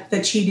on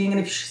the cheating and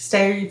if you should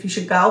stay or if you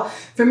should go.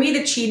 For me,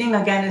 the cheating,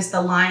 again, is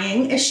the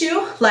lying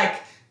issue. Like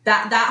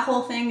that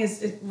whole thing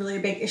is really a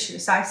big issue.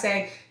 So I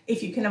say,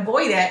 if you can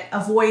avoid it,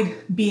 avoid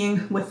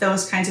being with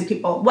those kinds of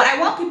people. What I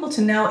want people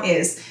to know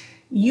is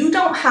you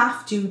don't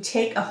have to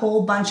take a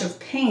whole bunch of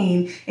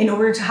pain in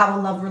order to have a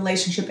love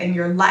relationship in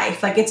your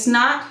life. Like, it's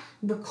not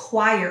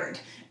required.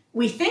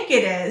 We think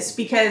it is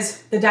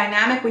because the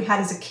dynamic we had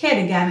as a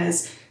kid, again,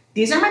 is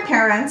these are my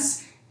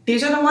parents,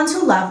 these are the ones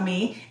who love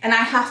me, and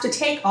I have to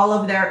take all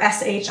of their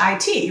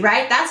SHIT,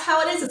 right? That's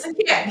how it is as a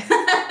kid.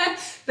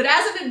 But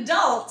as an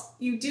adult,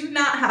 you do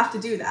not have to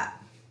do that.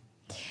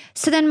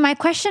 So then my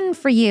question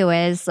for you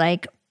is,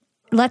 like,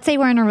 let's say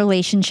we're in a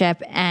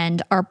relationship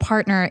and our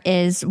partner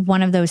is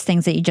one of those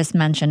things that you just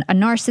mentioned, a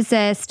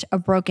narcissist, a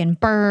broken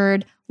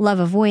bird, love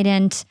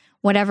avoidant,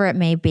 whatever it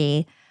may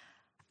be.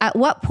 At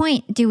what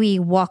point do we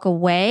walk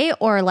away,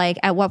 or like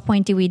at what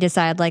point do we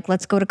decide, like,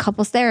 let's go to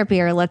couples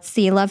therapy or let's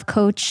see love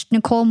coach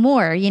Nicole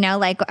Moore?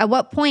 Like at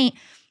what point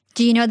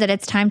do you know that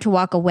it's time to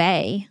walk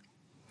away?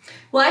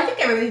 Well, I think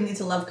everybody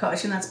needs a love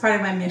coach, and that's part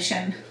of my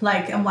mission,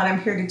 and what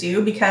I'm here to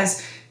do,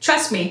 because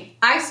trust me,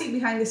 I see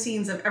behind the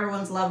scenes of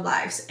everyone's love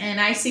lives, and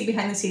I see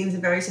behind the scenes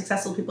of very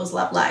successful people's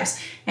love lives,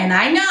 and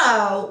I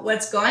know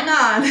what's going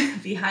on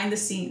behind the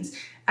scenes.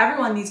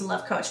 Everyone needs a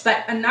love coach,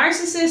 but a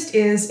narcissist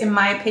is, in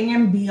my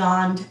opinion,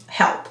 beyond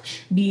help,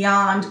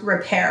 beyond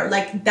repair.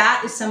 Like,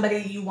 that is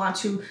somebody you want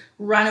to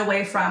run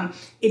away from.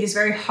 It is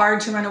very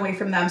hard to run away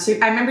from them. So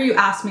I remember you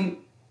asked me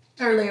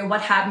earlier,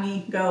 what had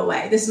me go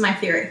away? This is my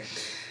theory.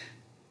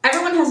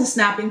 Everyone has a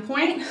snapping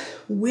point.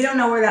 We don't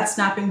know where that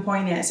snapping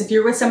point is. If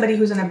you're with somebody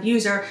who's an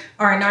abuser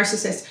or a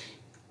narcissist,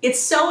 it's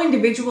so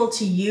individual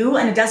to you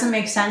and it doesn't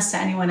make sense to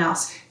anyone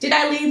else. Did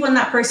I leave when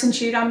that person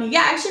cheated on me? Yeah,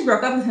 I actually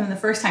broke up with him the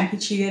first time he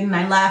cheated, and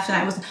I left,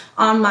 and I was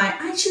on my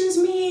I choose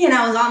me, and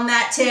I was on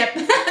that tip.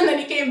 And then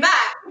he came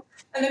back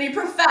and then he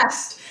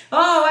professed,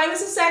 oh, I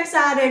was a sex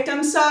addict,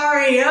 I'm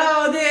sorry,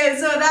 oh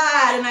this, oh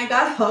that, and I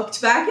got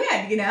hooked back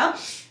in,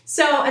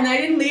 So, and I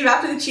didn't leave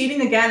after the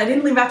cheating again. I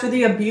didn't leave after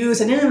the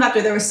abuse. I didn't leave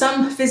after there was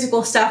some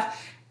physical stuff.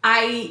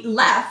 I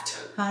left.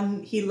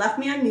 He left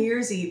me on New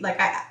Year's Eve. Like,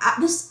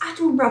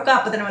 after we broke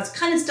up, but then I was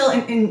kind of still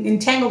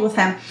entangled with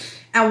him.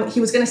 And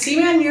he was going to see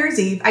me on New Year's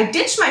Eve. I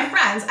ditched my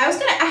friends. I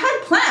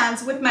had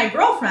plans with my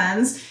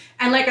girlfriends.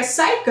 And like a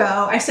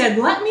psycho, I said,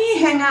 let me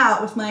hang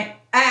out with my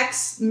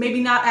ex,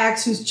 maybe not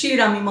ex, who's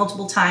cheated on me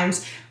multiple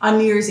times, on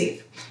New Year's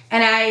Eve.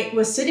 And I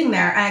was sitting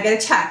there and I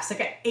get a text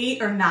like at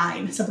 8 or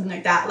 9, something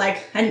like that.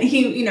 And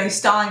he, he's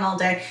stalling all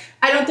day.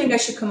 I don't think I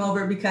should come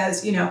over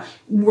because,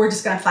 we're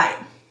just going to fight.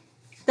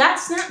 That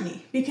snapped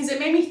me because it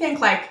made me think,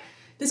 like,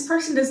 this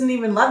person doesn't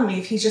even love me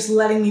if he's just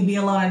letting me be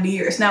alone on New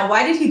Year's. Now,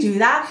 why did he do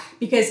that?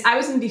 Because I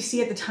was in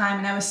DC at the time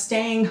and I was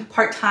staying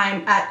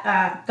part-time at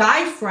a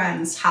guy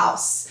friend's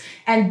house.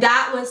 And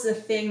that was the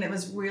thing that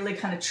was really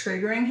kind of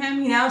triggering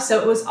him, So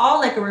it was all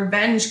like a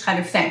revenge kind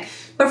of thing.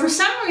 But for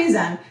some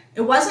reason,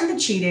 it wasn't the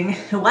cheating,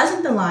 it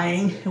wasn't the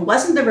lying, it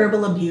wasn't the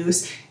verbal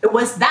abuse, it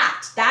was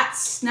that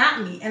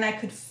snapped me, and I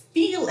could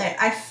feel it.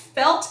 I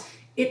felt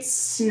it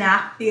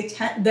snapped the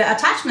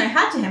attachment I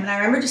had to him. And I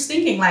remember just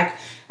thinking, like,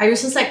 I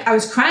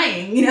was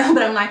crying,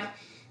 but I'm like,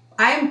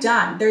 I am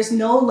done. There's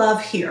no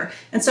love here.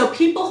 And so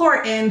people who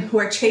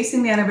are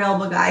chasing the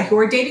unavailable guy, who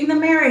are dating the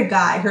married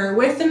guy, who are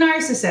with the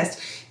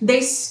narcissist,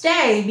 they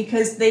stay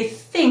because they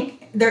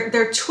think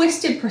their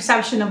twisted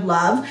perception of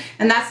love,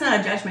 and that's not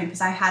a judgment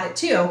because I had it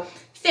too,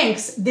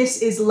 thinks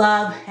this is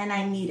love and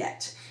I need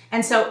it.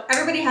 And so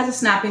everybody has a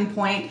snapping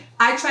point.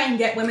 I try and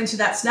get women to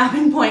that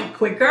snapping point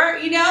quicker,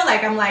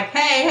 like I'm like,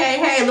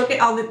 hey, look at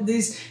all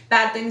these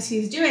bad things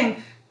he's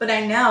doing. But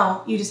I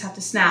know you just have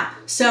to snap.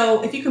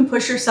 So if you can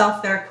push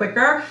yourself there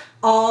quicker,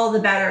 all the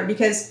better,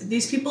 because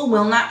these people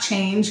will not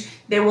change.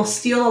 They will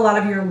steal a lot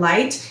of your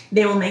light.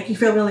 They will make you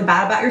feel really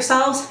bad about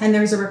yourselves. And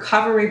there's a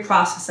recovery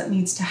process that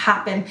needs to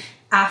happen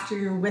after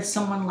you're with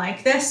someone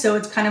like this. So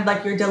it's kind of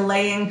like you're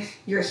delaying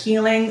your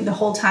healing the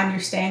whole time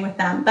you're staying with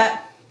them.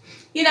 But,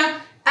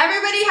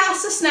 everybody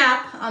has to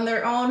snap on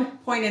their own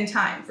point in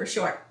time, for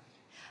sure.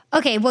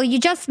 Okay, well, you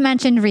just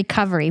mentioned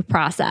recovery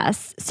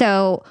process.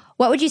 So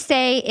what would you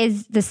say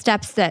is the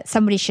steps that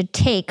somebody should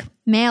take,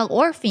 male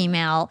or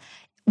female,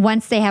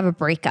 once they have a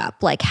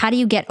breakup? Like, how do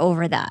you get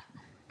over that?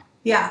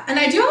 Yeah, and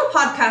I do have a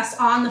podcast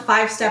on the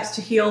 5 steps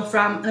to heal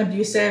from an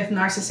abusive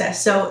narcissist.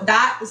 So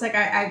that is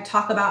I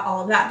talk about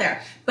all of that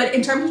there. But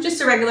in terms of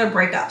just a regular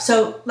breakup,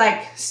 so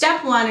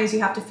step 1 is you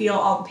have to feel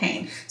all the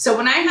pain. So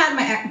when I had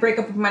my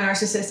breakup with my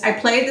narcissist, I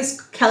played this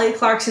Kelly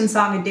Clarkson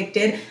song,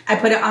 Addicted. I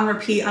put it on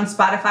repeat on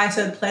Spotify,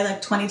 so it'd play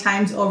 20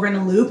 times over in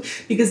a loop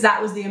because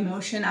that was the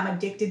emotion. I'm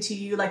addicted to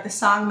you. The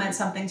song meant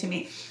something to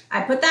me. I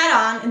put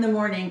that on in the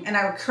morning and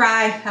I would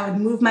cry, I would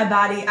move my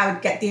body, I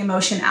would get the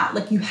emotion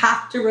out. You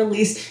have to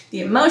release the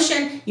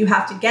emotion, you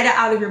have to get it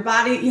out of your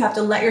body, you have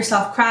to let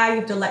yourself cry, you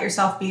have to let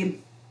yourself be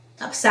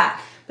upset.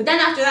 But then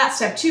after that,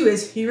 step 2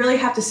 is you really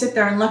have to sit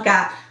there and look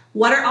at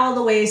what are all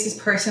the ways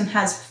this person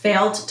has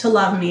failed to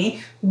love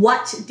me?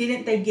 What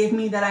didn't they give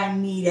me that I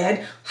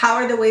needed? How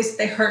are the ways that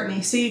they hurt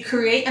me? So you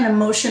create an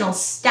emotional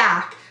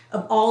stack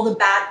of all the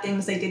bad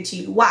things they did to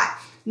you. Why?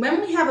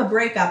 When we have a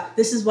breakup,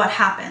 this is what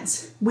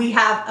happens. We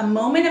have a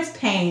moment of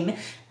pain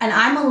and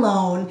I'm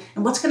alone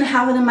and what's going to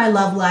happen in my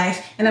love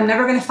life and I'm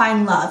never going to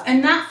find love.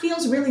 And that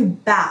feels really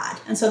bad.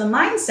 And so the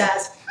mind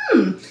says,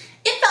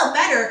 it felt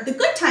better. The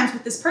good times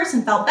with this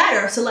person felt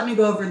better. So let me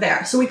go over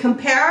there. So we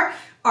compare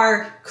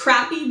our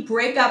crappy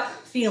breakup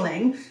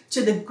feeling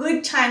to the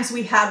good times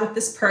we had with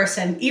this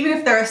person, even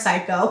if they're a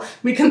psycho.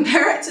 We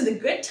compare it to the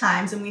good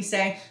times and we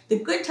say, the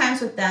good times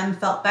with them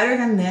felt better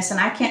than this and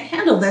I can't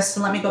handle this,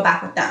 so let me go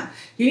back with them.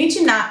 You need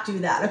to not do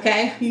that,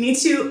 okay? You need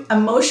to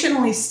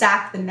emotionally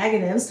stack the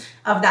negatives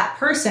of that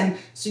person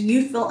so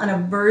you feel an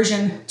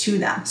aversion to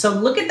them. So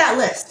look at that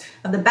list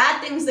of the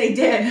bad things they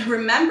did.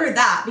 Remember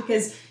that,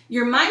 because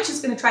your mind's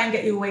just going to try and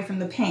get you away from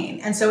the pain.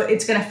 And so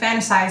it's going to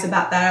fantasize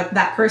about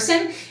that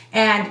person,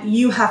 and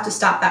you have to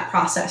stop that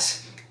process.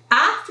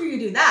 After you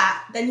do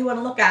that, then you want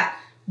to look at,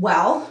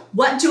 well,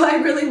 what do I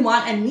really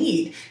want and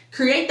need?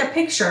 Create the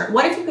picture.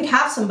 What if you could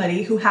have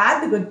somebody who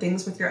had the good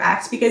things with your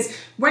ex? Because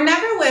we're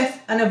never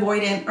with an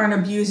avoidant or an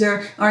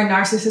abuser or a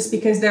narcissist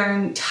because they're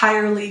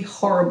entirely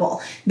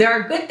horrible. There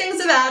are good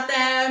things about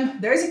them.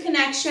 There's a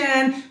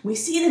connection. We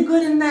see the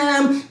good in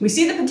them. We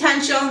see the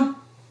potential.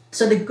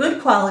 So the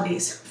good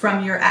qualities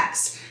from your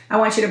ex, I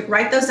want you to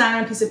write those down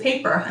on a piece of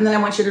paper, and then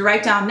I want you to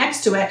write down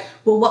next to it,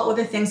 well, what were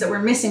the things that were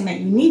missing that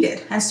you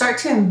needed? And start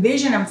to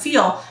envision and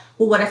feel,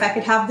 well, what if I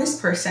could have this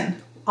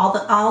person?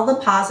 All the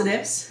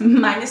positives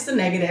minus the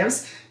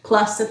negatives,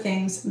 plus the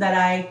things that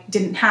I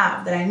didn't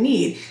have that I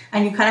need.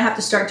 And you kind of have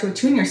to start to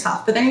attune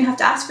yourself. But then you have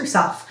to ask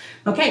yourself,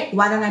 okay,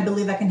 why don't I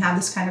believe I can have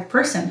this kind of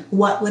person?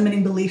 What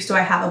limiting beliefs do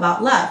I have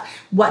about love?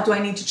 What do I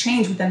need to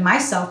change within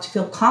myself to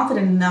feel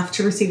confident enough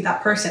to receive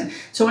that person?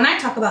 So when I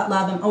talk about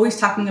love, I'm always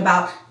talking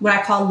about what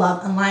I call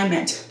love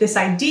alignment. This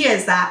idea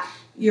is that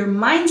your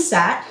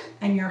mindset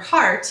and your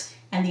heart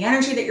and the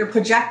energy that you're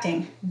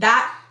projecting,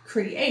 that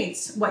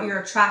creates what you're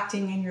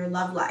attracting in your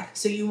love life.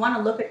 So you want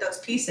to look at those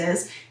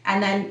pieces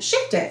and then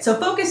shift it. So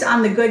focus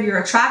on the good you're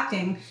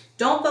attracting.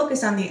 Don't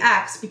focus on the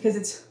ex, because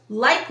it's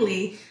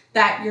likely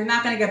that you're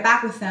not going to get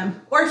back with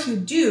them. Or if you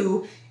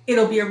do,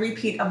 it'll be a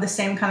repeat of the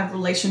same kind of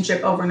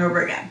relationship over and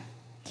over again.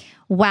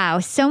 Wow,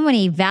 so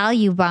many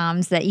value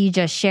bombs that you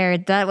just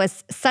shared. That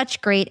was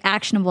such great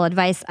actionable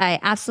advice. I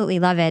absolutely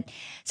love it.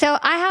 So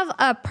I have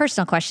a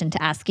personal question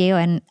to ask you,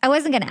 and I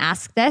wasn't going to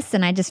ask this,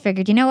 and I just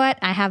figured, you know what?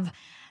 I have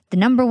the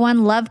number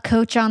one love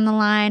coach on the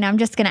line. I'm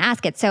just going to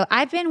ask it. So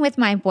I've been with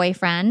my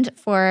boyfriend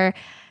for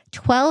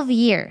 12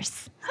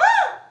 years.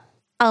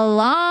 A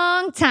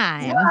long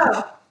time.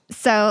 Whoa.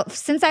 So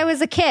since I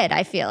was a kid,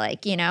 I feel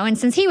like, and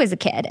since he was a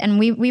kid, and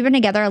we've been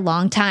together a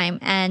long time,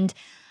 and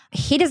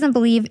he doesn't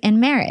believe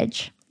in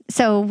marriage.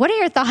 So what are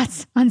your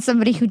thoughts on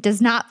somebody who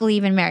does not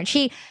believe in marriage?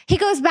 He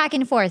goes back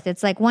and forth.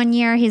 It's like one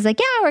year he's like,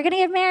 yeah, we're going to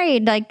get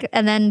married.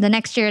 And then the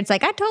next year it's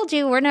like, I told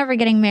you we're never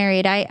getting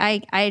married.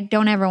 I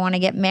don't ever want to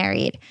get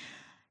married.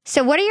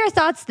 So what are your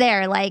thoughts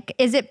there?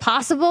 Is it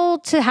possible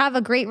to have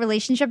a great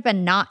relationship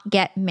and not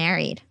get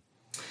married?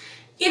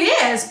 It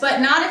is,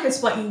 but not if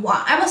it's what you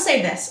want. I will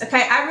say this,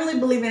 okay? I really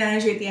believe in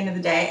energy at the end of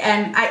the day,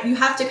 and you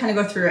have to kind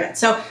of go through it.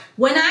 So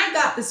when I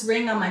got this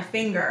ring on my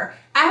finger,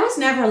 I I was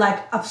never like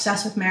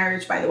obsessed with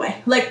marriage, by the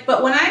way. Like,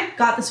 but when I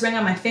got this ring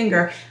on my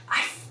finger,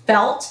 I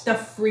felt the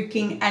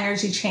freaking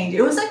energy change.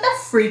 It was like the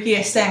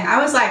freakiest thing.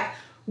 I was like,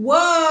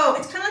 whoa.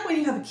 It's kind of like when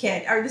you have a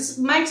kid, or this is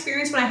my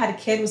experience when I had a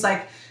kid was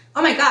like,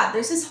 oh my God,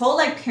 there's this whole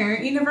like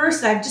parent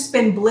universe that I've just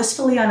been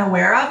blissfully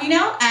unaware of,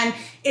 and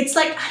it's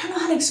like, I don't know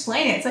how to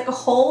explain it. It's like a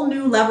whole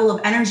new level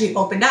of energy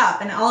opened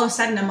up, and all of a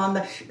sudden I'm on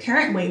the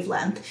parent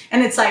wavelength,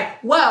 and it's like,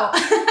 whoa,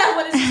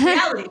 what is this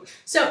reality?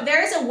 So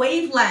there's a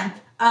wavelength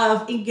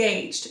of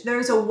engaged.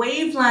 There's a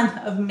wavelength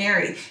of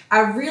married.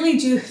 I really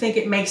do think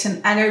it makes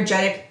an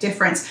energetic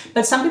difference,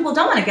 but some people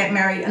don't want to get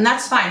married, and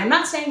that's fine. I'm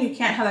not saying you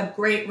can't have a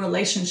great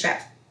relationship,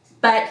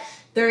 but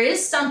there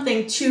is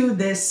something to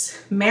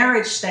this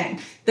marriage thing.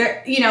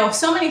 There,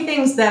 so many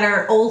things that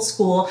are old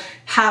school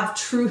have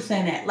truth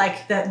in it,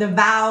 like the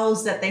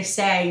vows that they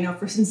say,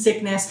 for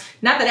sickness.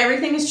 Not that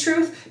everything is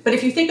truth, but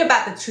if you think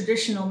about the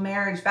traditional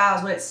marriage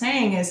vows, what it's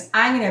saying is,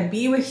 I'm going to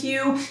be with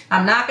you.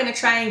 I'm not going to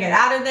try and get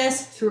out of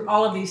this through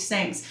all of these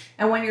things.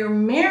 And when you're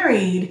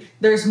married,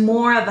 there's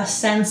more of a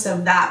sense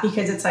of that,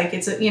 because it's like,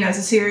 it's a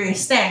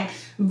serious thing,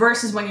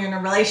 versus when you're in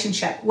a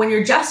relationship. When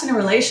you're just in a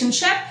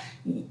relationship,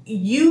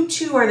 you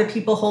two are the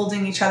people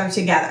holding each other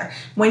together.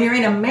 When you're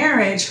in a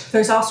marriage,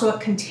 there's also a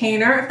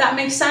container, if that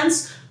makes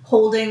sense,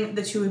 holding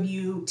the two of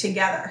you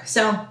together.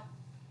 So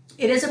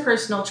it is a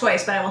personal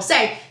choice, but I will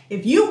say,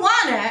 if you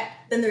want it,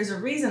 then there's a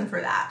reason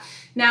for that.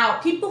 Now,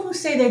 people who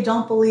say they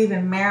don't believe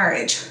in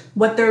marriage,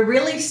 what they're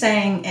really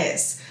saying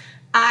is,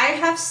 I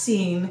have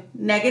seen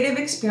negative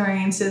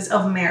experiences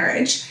of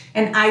marriage,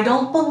 and I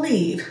don't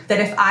believe that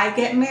if I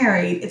get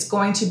married, it's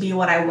going to be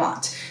what I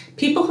want.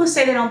 People who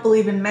say they don't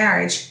believe in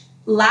marriage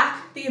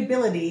lack the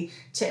ability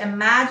to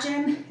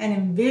imagine and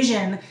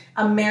envision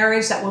a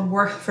marriage that would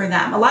work for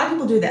them. A lot of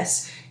people do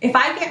this. If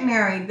I get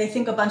married, they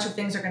think a bunch of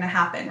things are going to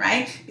happen,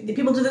 right?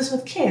 People do this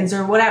with kids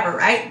or whatever,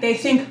 right? They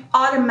think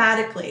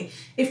automatically,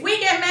 if we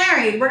get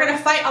married, we're going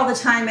to fight all the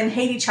time and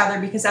hate each other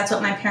because that's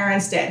what my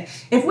parents did.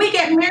 If we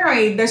get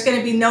married, there's going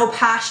to be no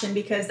passion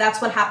because that's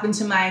what happened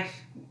to my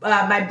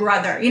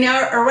brother,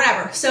 or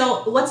whatever.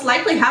 So what's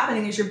likely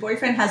happening is your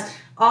boyfriend has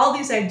all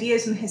these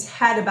ideas in his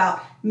head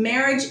about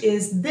marriage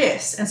is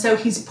this. And so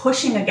he's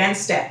pushing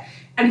against it.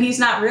 And he's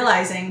not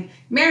realizing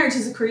marriage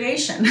is a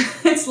creation.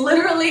 It's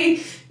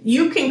literally,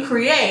 you can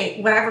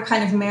create whatever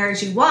kind of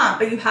marriage you want,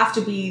 but you have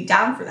to be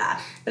down for that.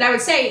 But I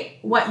would say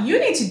what you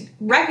need to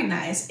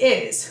recognize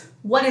is,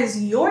 what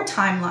is your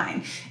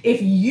timeline?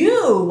 If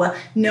you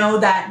know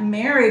that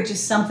marriage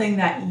is something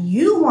that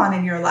you want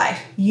in your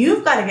life,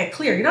 you've got to get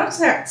clear. You don't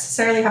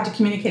necessarily have to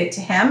communicate it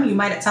to him. You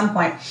might at some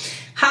point.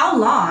 How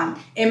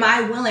long am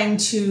I willing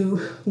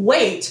to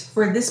wait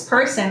for this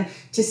person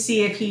to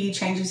see if he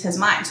changes his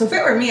mind? So if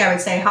it were me, I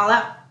would say,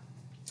 Hala,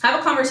 have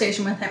a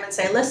conversation with him and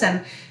say,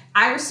 listen,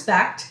 I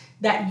respect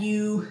that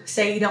you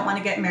say you don't want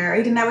to get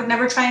married, and I would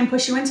never try and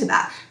push you into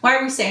that. Why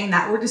are we saying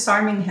that? We're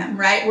disarming him,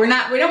 right? We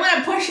don't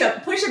want to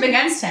push up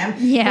against him,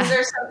 because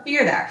there's some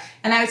fear there.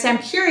 And I would say, I'm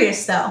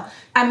curious though.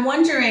 I'm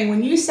wondering,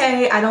 when you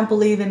say I don't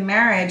believe in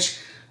marriage,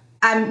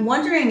 I'm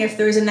wondering if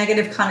there's a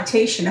negative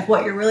connotation. If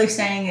what you're really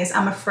saying is,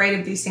 I'm afraid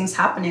of these things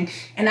happening.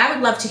 And I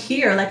would love to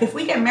hear, like, if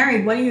we get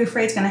married, what are you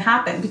afraid is going to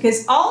happen?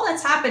 Because all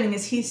that's happening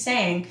is he's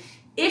saying,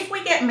 if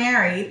we get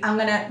married, I'm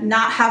going to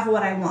not have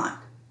what I want.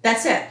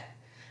 That's it.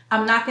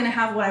 I'm not going to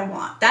have what I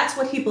want. That's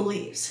what he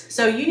believes.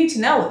 So you need to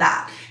know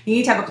that. You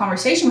need to have a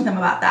conversation with him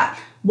about that.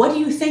 What do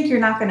you think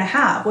you're not going to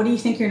have? What do you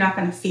think you're not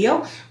going to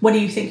feel? What do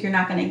you think you're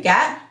not going to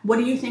get? What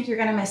do you think you're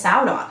going to miss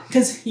out on?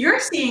 Because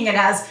you're seeing it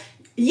as,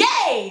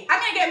 yay, I'm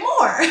going to get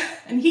more.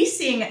 And he's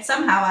seeing it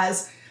somehow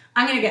as,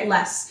 I'm going to get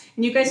less.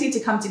 And you guys need to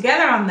come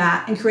together on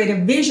that and create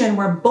a vision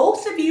where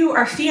both of you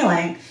are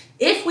feeling,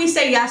 if we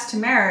say yes to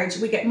marriage,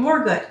 we get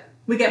more good.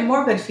 We get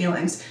more good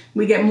feelings.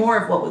 We get more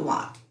of what we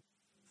want.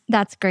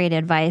 That's great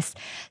advice.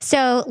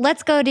 So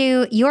let's go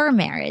to your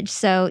marriage.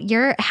 So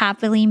you're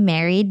happily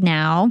married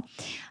now,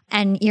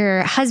 and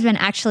your husband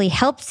actually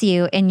helps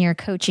you in your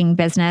coaching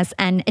business.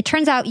 And it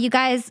turns out you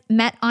guys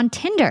met on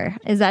Tinder.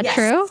 Is that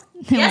true?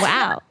 Yes.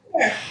 Wow.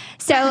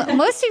 So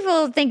most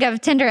people think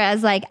of Tinder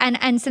as like,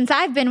 and since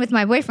I've been with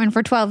my boyfriend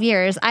for 12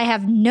 years, I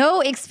have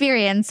no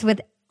experience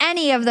with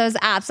any of those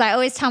apps. I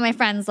always tell my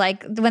friends,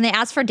 like, when they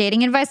ask for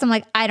dating advice, I'm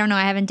like, I don't know.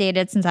 I haven't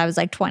dated since I was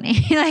like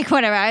 20, like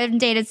whatever. I haven't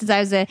dated since I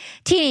was a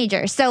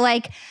teenager. So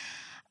like,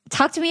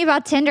 talk to me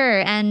about Tinder,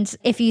 and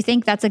if you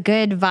think that's a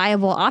good,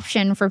 viable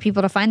option for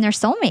people to find their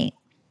soulmate.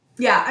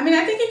 Yeah, I mean,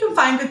 I think you can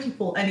find good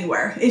people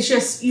anywhere. It's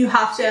just you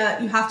have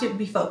to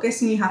be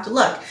focused and you have to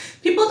look.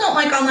 People don't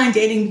like online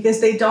dating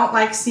because they don't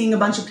like seeing a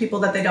bunch of people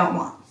that they don't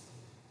want.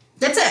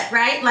 That's it,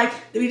 right? Like,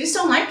 we just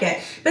don't like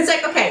it. But it's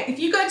like, okay, if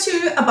you go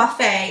to a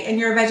buffet and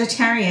you're a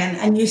vegetarian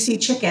and you see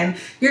chicken,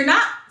 you're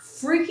not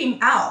freaking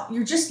out.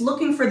 You're just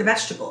looking for the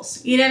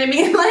vegetables. You know what I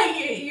mean?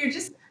 Like, you're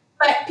just,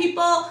 but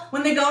people,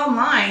 when they go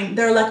online,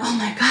 they're like, oh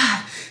my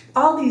God,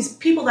 all these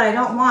people that I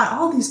don't want,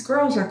 all these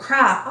girls are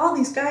crap, all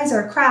these guys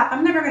are crap,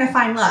 I'm never going to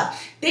find love.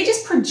 They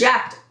just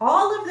project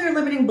all of their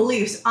limiting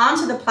beliefs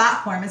onto the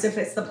platform as if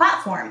it's the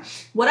platform.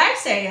 What I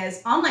say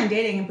is online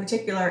dating in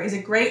particular is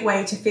a great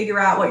way to figure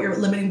out what your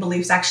limiting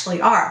beliefs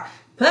actually are.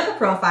 Put up a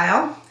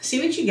profile, see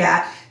what you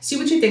get, see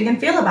what you think and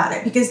feel about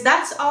it, because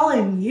that's all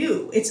in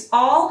you. It's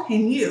all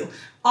in you.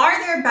 Are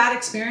there bad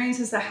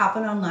experiences that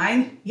happen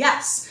online?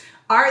 Yes.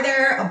 Are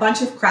there a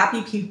bunch of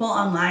crappy people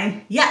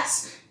online?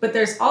 Yes. But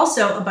there's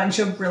also a bunch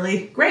of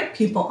really great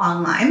people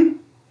online.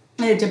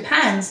 And it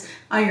depends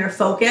on your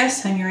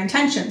focus and your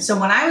intention. So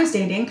when I was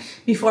dating,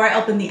 before I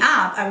opened the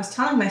app, I was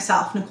telling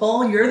myself,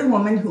 Nicole, you're the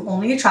woman who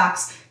only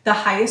attracts the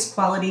highest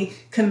quality,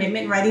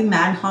 commitment-ready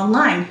man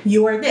online.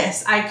 You are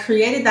this. I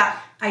created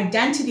that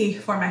identity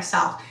for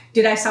myself.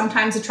 Did I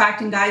sometimes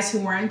attract in guys who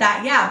weren't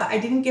that? Yeah, but I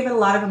didn't give it a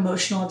lot of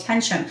emotional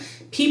attention.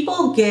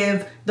 People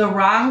give the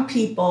wrong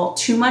people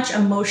too much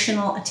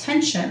emotional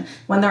attention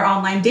when they're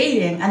online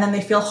dating, and then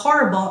they feel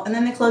horrible, and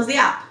then they close the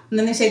app, and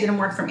then they say it didn't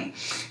work for me.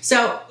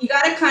 So you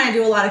got to kind of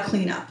do a lot of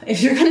cleanup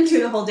if you're going to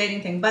do the whole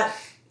dating thing. But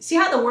see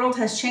how the world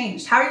has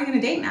changed. How are you going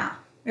to date now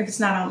if it's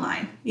not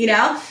online? You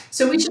know?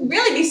 So we should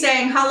really be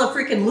saying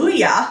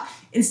hallelujah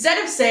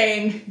instead of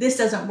saying this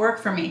doesn't work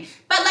for me.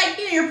 But like,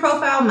 you know, your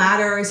profile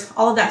matters,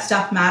 all of that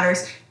stuff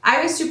matters.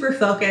 I was super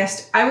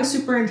focused. I was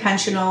super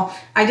intentional.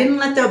 I didn't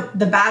let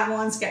the bad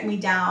ones get me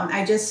down.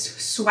 I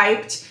just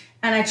swiped,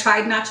 and I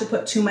tried not to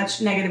put too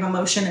much negative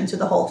emotion into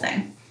the whole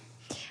thing.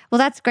 Well,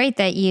 that's great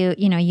that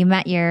you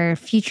met your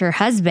future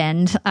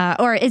husband,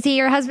 or is he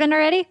your husband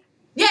already?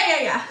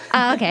 Yeah.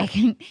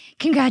 Okay.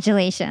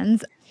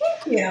 Congratulations.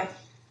 Thank you.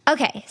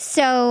 Okay.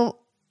 So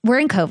we're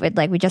in COVID,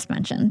 like we just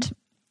mentioned.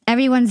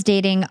 Everyone's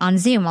dating on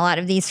Zoom. A lot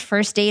of these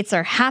first dates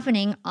are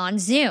happening on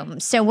Zoom.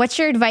 So what's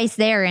your advice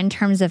there in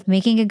terms of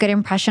making a good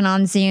impression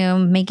on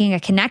Zoom, making a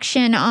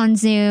connection on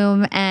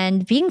Zoom,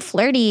 and being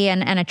flirty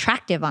and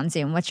attractive on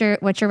Zoom? What's your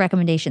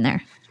recommendation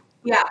there?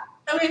 Yeah.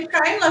 I mean,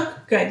 try and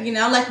look good, you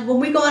know, like when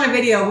we go on a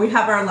video, we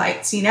have our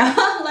lights, you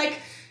know, like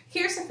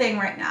here's the thing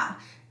right now.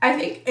 I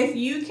think if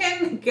you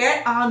can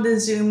get on the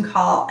Zoom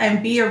call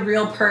and be a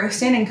real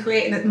person and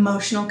create an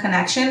emotional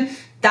connection,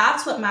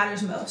 that's what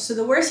matters most. So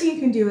the worst thing you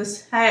can do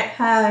is, hey,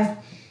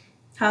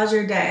 how's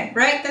your day?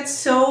 Right? That's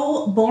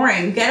so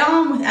boring. Get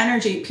on with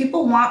energy.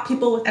 People want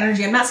people with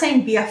energy. I'm not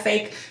saying be a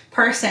fake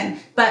person,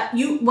 but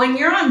when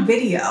you're on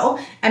video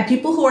and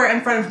people who are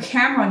in front of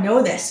camera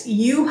know this,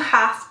 you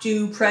have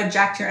to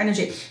project your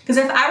energy. Because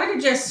if I were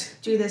to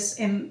just do this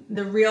in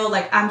the real,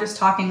 like I'm just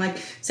talking, like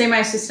say my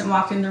assistant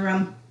walked in the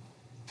room,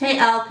 hey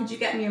Elle, could you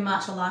get me a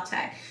matcha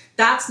latte?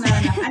 That's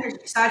not enough energy.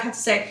 So I'd have to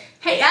say,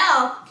 hey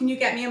Elle, can you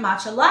get me a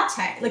matcha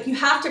latte? Like you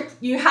have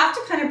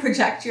to kind of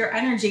project your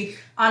energy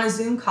on a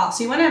Zoom call.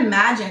 So you want to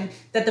imagine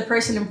that the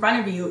person in front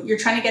of you, you're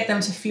trying to get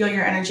them to feel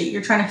your energy.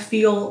 You're trying to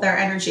feel their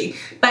energy.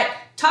 But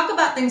talk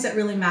about things that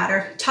really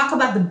matter. Talk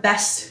about the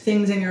best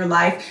things in your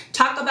life.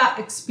 Talk about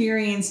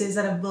experiences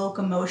that evoke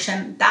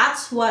emotion.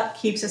 That's what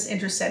keeps us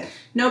interested.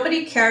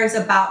 Nobody cares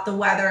about the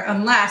weather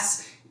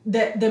unless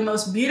the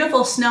most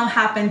beautiful snow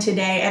happened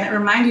today and it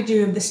reminded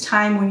you of this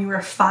time when you were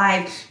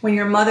 5, when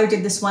your mother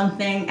did this one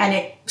thing and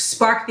it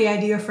sparked the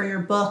idea for your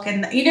book.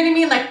 And you know what I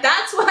mean? Like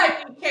that's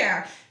why we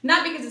care,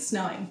 not because it's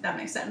snowing, if that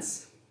makes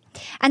sense.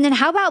 And then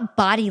how about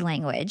body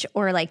language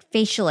or like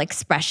facial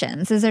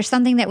expressions? Is there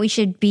something that we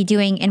should be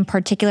doing in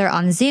particular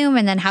on Zoom?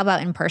 And then how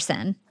about in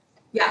person?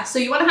 Yeah, so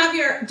you want to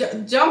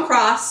have don't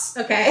cross,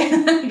 okay?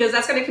 Because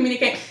that's going to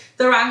communicate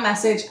the wrong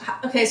message.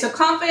 Okay, so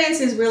confidence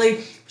is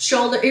really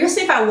shoulder. You'll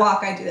see if I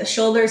walk, I do this.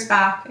 Shoulders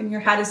back and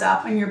your head is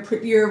up and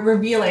you're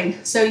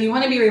revealing. So you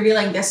want to be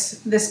revealing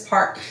this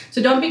part.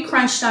 So don't be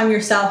crunched on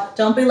yourself.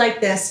 Don't be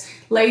like this.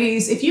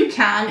 Ladies, if you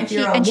can, if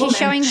you're a woman. And she's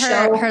showing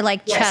her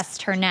like yes.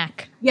 chest, her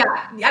neck. Yeah,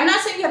 I'm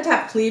not saying you have to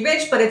have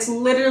cleavage, but it's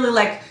literally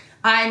like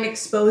I'm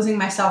exposing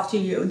myself to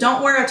you.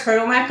 Don't wear a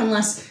turtleneck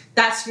unless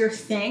that's your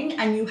thing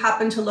and you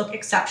happen to look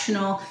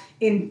exceptional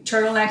in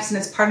turtlenecks and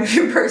it's part of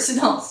your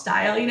personal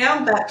style, you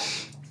know? But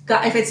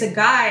if it's a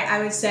guy,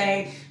 I would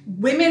say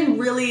women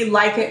really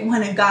like it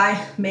when a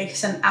guy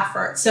makes an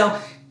effort. So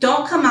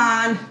don't come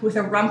on with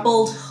a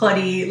rumpled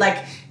hoodie,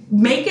 like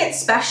make it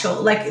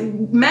special. Like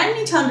men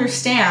need to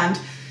understand,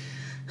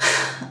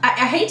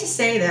 I hate to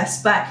say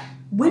this, but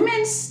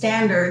women's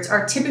standards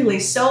are typically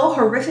so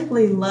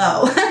horrifically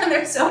low.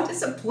 They're so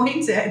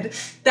disappointed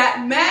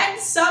that men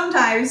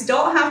sometimes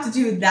don't have to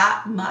do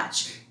that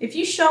much. If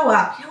you show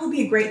up, it would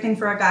be a great thing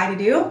for a guy to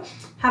do.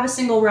 Have a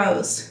single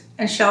rose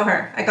and show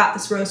her, I got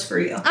this rose for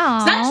you. Aww.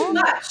 It's not too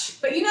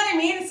much, but you know what I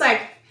mean? It's like,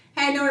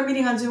 hey, I know we're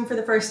meeting on Zoom for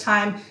the first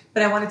time,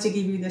 but I wanted to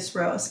give you this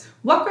rose.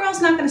 What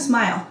girl's not going to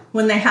smile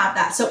when they have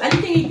that? So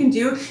anything you can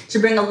do to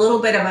bring a little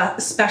bit of a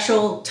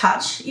special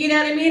touch, you know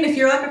what I mean? If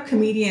you're like a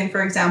comedian,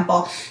 for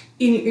example,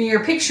 in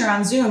your picture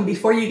on Zoom,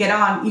 before you get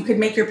on, you could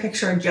make your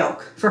picture a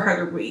joke for her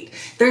to read.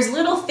 There's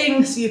little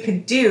things you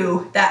could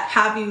do that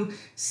have you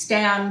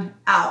stand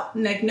out.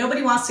 Like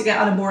nobody wants to get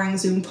on a boring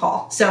Zoom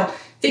call. So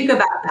think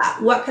about that.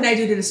 What could I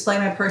do to display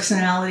my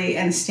personality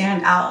and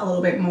stand out a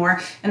little bit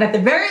more? And at the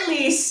very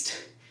least,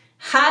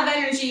 have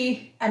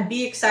energy and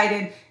be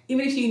excited,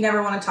 even if you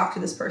never want to talk to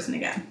this person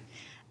again.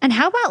 And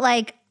how about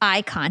like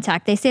eye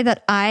contact? They say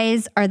that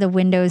eyes are the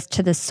windows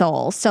to the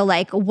soul. So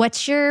like,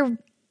 what's your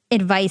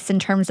advice in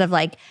terms of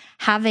like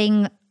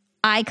having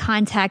eye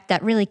contact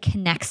that really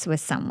connects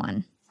with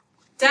someone?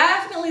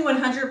 Definitely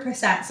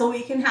 100%. So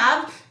we can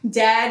have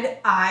dead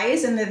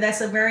eyes, and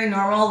that's a very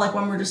normal, like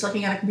when we're just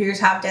looking at a computer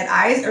to have dead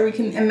eyes, or we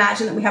can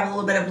imagine that we have a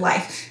little bit of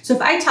life. So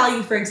if I tell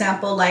you, for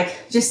example, like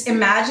just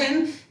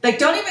imagine, like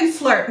don't even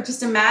flirt, but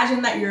just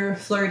imagine that you're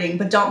flirting,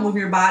 but don't move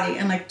your body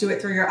and like do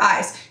it through your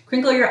eyes.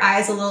 Crinkle your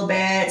eyes a little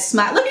bit,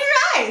 smile, look at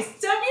your eyes,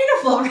 so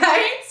beautiful,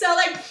 right? So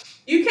like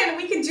we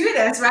can do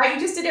this, right? You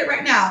just did it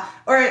right now.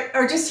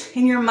 Or just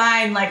in your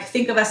mind, like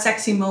think of a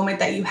sexy moment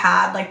that you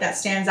had, like that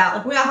stands out.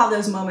 Like we all have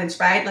those moments,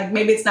 right? Like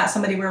maybe it's not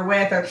somebody we're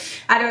with, or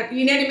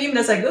you know what I mean? But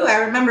it's like, oh,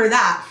 I remember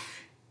that.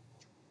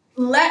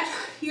 Let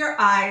your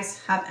eyes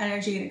have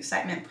energy and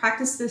excitement.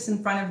 Practice this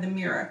in front of the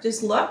mirror.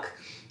 Just look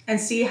and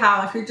see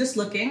how, if you're just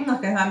looking,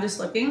 like if I'm just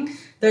looking,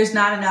 there's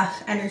not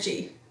enough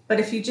energy. But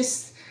if you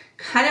just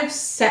kind of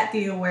set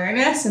the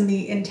awareness and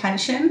the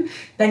intention,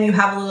 then you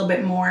have a little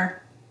bit more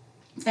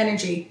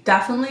energy.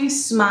 Definitely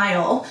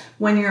smile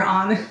when you're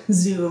on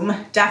Zoom.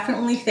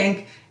 Definitely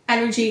think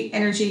energy,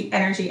 energy,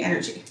 energy,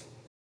 energy.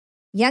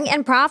 Young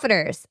and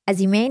Profiters, as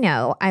you may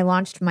know, I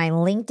launched my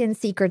LinkedIn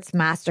Secrets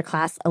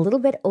Masterclass a little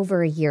bit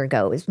over a year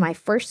ago. It was my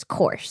first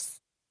course.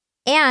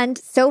 And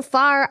so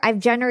far, I've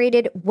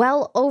generated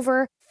well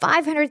over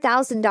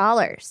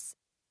 $500,000.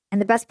 And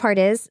the best part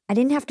is, I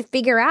didn't have to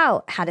figure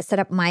out how to set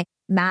up my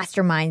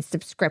mastermind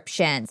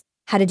subscriptions,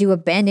 how to do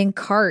abandoned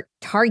cart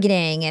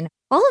targeting, and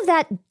all of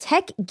that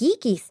tech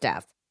geeky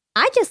stuff.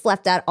 I just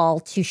left that all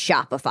to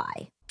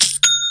Shopify.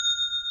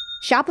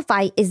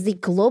 Shopify is the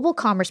global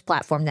commerce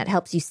platform that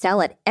helps you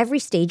sell at every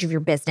stage of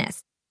your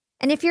business.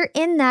 And if you're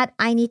in that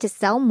I need to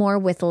sell more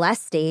with less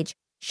stage,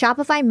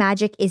 Shopify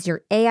Magic is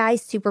your AI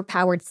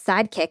superpowered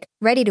sidekick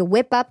ready to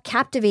whip up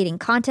captivating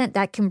content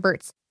that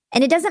converts.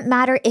 And it doesn't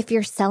matter if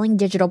you're selling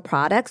digital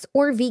products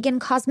or vegan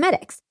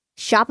cosmetics.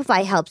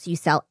 Shopify helps you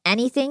sell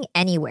anything,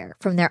 anywhere,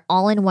 from their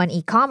all-in-one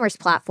e-commerce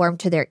platform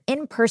to their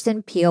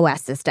in-person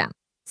POS system.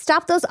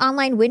 Stop those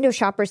online window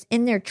shoppers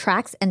in their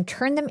tracks and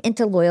turn them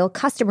into loyal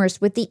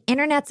customers with the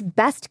internet's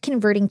best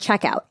converting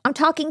checkout. I'm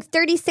talking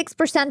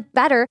 36%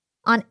 better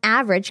on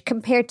average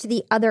compared to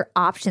the other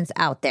options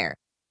out there.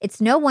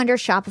 It's no wonder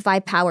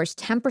Shopify powers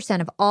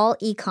 10% of all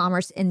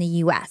e-commerce in the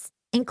US,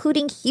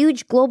 including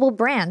huge global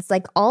brands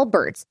like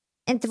Allbirds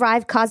and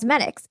Thrive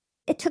Cosmetics.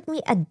 It took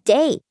me a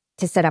day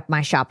to set up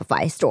my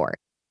Shopify store.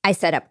 I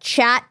set up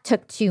chat,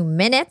 took 2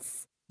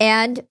 minutes,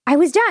 and I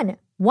was done.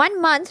 1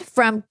 month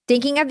from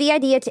thinking of the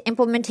idea to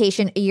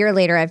implementation, a year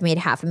later, I've made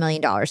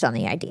 $500,000 on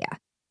the idea.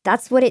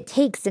 That's what it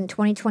takes in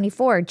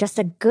 2024, just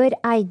a good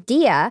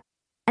idea,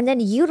 and then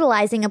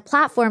utilizing a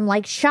platform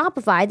like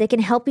Shopify that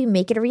can help you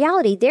make it a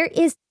reality. There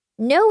is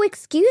no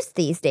excuse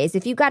these days.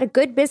 If you've got a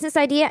good business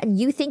idea and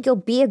you think you'll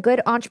be a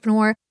good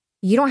entrepreneur,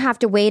 you don't have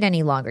to wait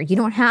any longer. You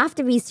don't have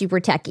to be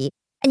super techie.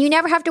 And you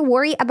never have to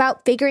worry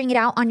about figuring it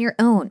out on your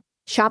own.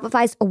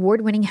 Shopify's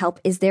award-winning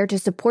help is there to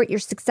support your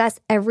success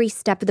every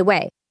step of the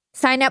way.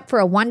 Sign up for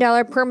a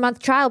 $1 per month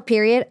trial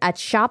period at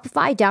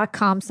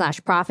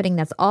shopify.com/profiting.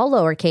 That's all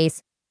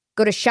lowercase.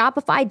 Go to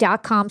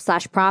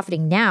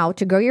shopify.com/profiting now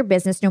to grow your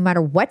business no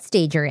matter what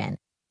stage you're in.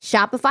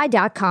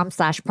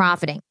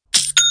 Shopify.com/profiting.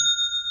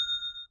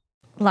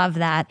 Love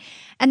that.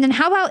 And then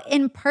how about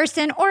in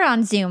person or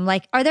on Zoom?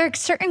 Like, are there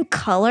certain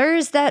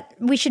colors that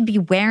we should be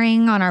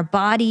wearing on our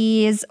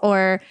bodies,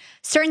 or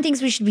certain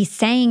things we should be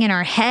saying in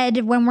our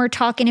head when we're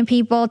talking to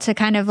people to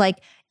kind of like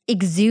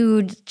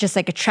exude just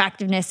like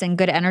attractiveness and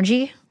good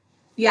energy?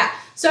 Yeah.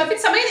 So if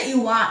it's somebody that you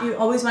want, you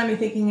always want to be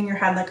thinking in your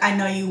head, like, I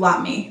know you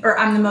want me, or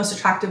I'm the most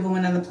attractive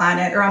woman on the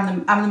planet, or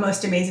I'm the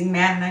most amazing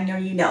man, and I know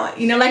you know it.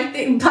 You know, like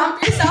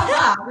pump yourself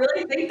up.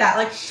 Really think that.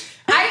 Like,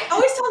 I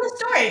always tell the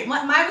story.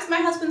 Mine was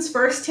my husband's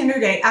first Tinder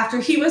date after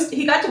he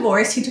got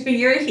divorced. He took a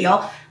year to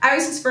heal. I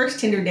was his first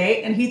Tinder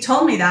date, and he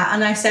told me that,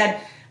 and I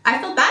said, I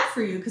feel bad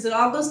for you because it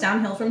all goes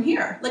downhill from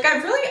here. Like, I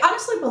really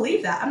honestly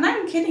believe that. I'm not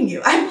even kidding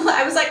you.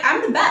 I was like,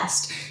 I'm the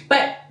best.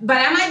 But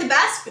am I the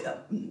best?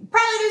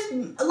 Probably there's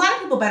a lot of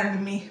people better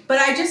than me. But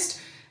I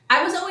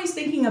was always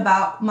thinking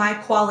about my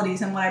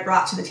qualities and what I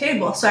brought to the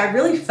table. So I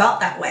really felt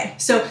that way.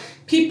 So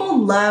people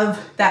love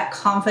that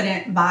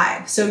confident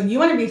vibe. So you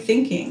want to be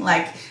thinking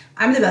like,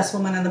 I'm the best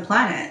woman on the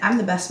planet. I'm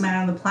the best man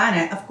on the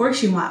planet. Of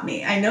course you want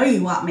me. I know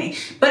you want me.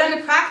 But on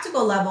a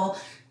practical level,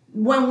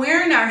 when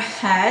we're in our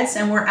heads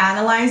and we're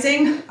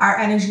analyzing, our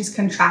energy's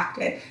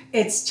contracted.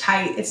 It's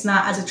tight. It's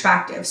not as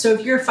attractive. So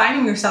if you're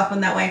finding yourself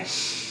in that way,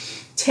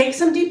 take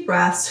some deep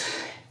breaths,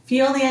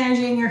 feel the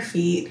energy in your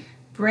feet,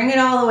 bring it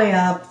all the way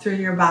up through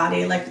your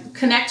body. Like,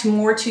 connect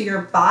more to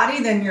your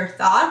body than your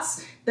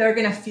thoughts. They're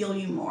going to feel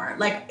you more.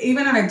 Like,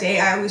 even on a day,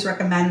 I always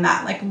recommend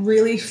that. Like,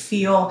 really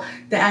feel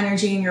the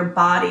energy in your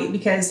body,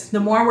 because the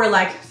more we're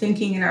like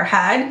thinking in our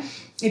head,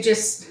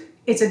 it's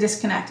a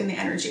disconnect in the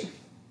energy.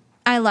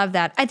 I love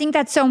that. I think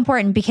that's so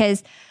important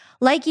because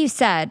like you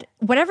said,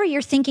 whatever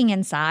you're thinking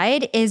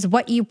inside is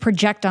what you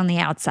project on the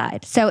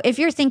outside. So if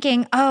you're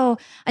thinking, oh,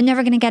 I'm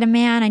never going to get a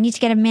man, I need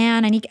to get a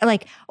man,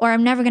 or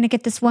I'm never going to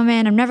get this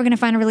woman, I'm never going to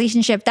find a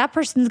relationship, that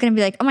person's going to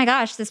be like, oh my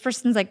gosh, this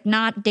person's like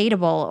not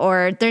dateable,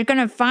 or they're going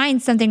to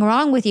find something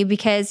wrong with you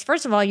because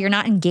first of all, you're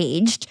not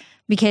engaged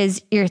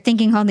because you're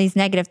thinking all these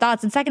negative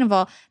thoughts. And second of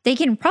all, they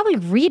can probably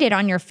read it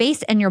on your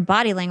face and your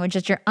body language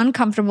that you're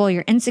uncomfortable,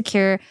 you're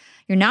insecure,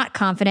 you're not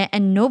confident,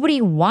 and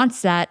nobody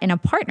wants that in a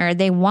partner.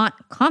 They want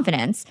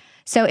confidence.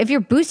 So if you're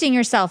boosting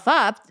yourself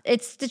up,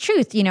 it's the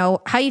truth. You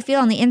know, how you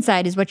feel on the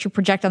inside is what you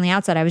project on the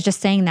outside. I was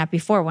just saying that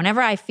before.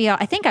 Whenever I feel,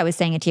 I think I was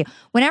saying it to you,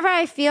 whenever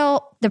I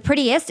feel the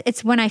prettiest,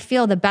 it's when I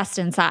feel the best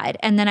inside.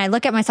 And then I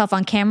look at myself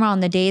on camera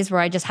on the days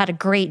where I just had a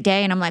great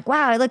day and I'm like,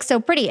 wow, I look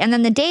so pretty. And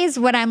then the days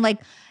when I'm like,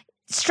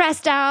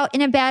 stressed out, in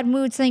a bad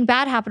mood, something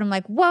bad happened, I'm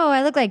like, whoa,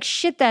 I look like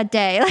shit that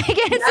day. Like,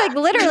 it's like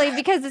literally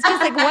because it's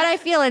just like what I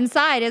feel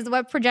inside is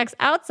what projects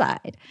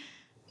outside.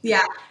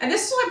 Yeah. And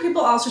this is why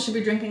people also should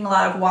be drinking a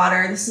lot of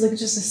water. This is like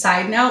just a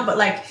side note, but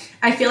like,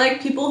 I feel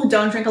like people who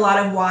don't drink a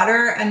lot of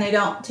water and they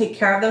don't take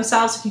care of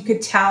themselves, you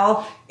could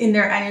tell in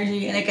their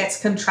energy and it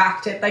gets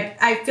contracted.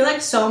 Like, I feel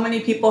like so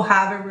many people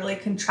have a really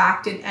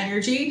contracted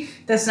energy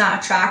that's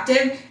not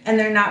attractive and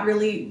they're not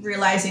really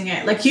realizing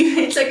it. Like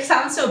it's like,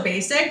 sounds so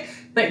basic,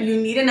 but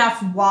you need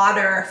enough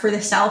water for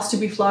the cells to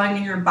be flowing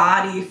in your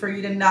body for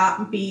you to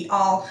not be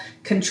all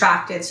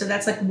contracted. So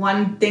that's like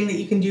one thing that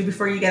you can do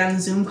before you get on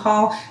the Zoom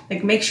call.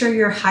 Like, make sure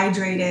you're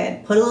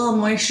hydrated, put a little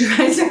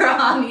moisturizer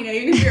on, you know,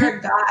 even if you're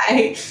a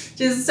guy,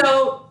 just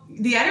so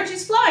the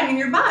energy's flowing in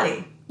your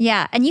body.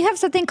 Yeah. And you have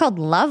something called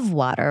love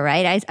water,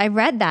 right? I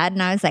read that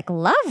and I was like,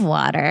 love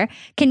water?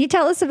 Can you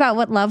tell us about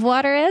what love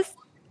water is?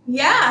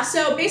 Yeah.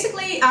 So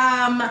basically,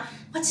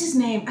 what's his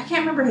name? I can't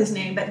remember his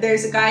name, but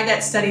there's a guy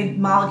that studied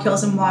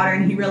molecules in water,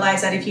 and he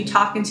realized that if you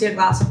talk into a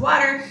glass of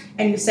water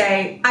and you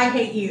say, I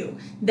hate you,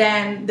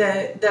 then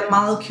the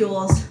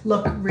molecules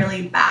look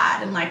really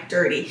bad and like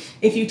dirty.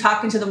 If you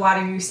talk into the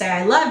water and you say,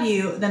 I love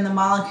you, then the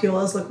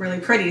molecules look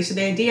really pretty. So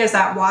the idea is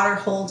that water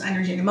holds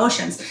energy and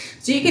emotions.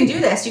 So you can do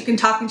this. You can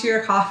talk into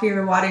your coffee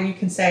or water and you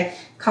can say,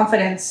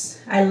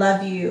 confidence, I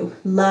love you,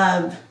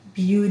 love,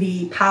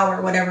 beauty,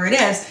 power, whatever it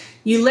is.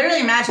 You literally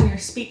imagine you're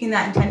speaking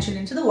that intention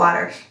into the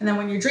water, and then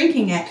when you're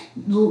drinking it,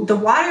 the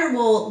water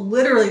will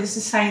literally, this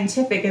is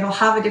scientific, it'll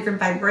have a different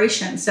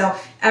vibration. So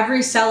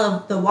every cell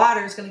of the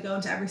water is going to go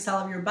into every cell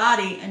of your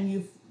body, and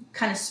you've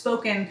kind of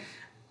spoken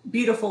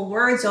beautiful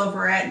words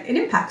over it. It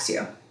impacts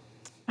you.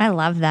 I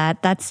love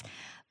that. That's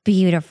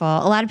beautiful.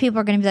 A lot of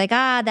people are going to be like,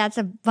 that's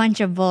a bunch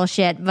of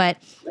bullshit, but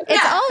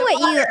it's all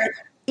what you,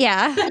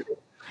 yeah.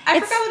 I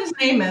forgot what his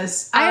name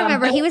is. I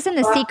remember he was in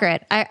The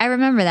Secret. I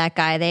remember that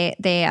guy.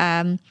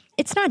 They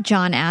it's not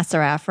John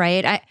Assaraf,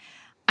 right?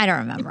 I don't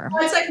remember.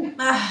 It's like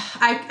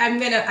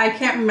I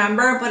can't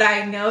remember, but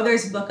I know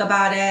there's a book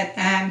about it,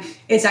 and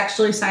it's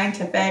actually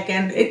scientific.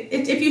 And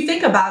if you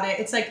think about it,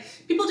 it's like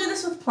people do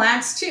this with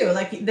plants too.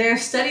 Like, there are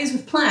studies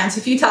with plants.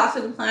 If you talk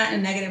to the plant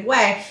in a negative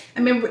way, I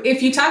mean,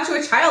 if you talk to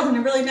a child in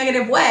a really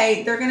negative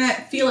way, they're gonna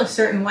feel a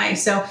certain way.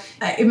 So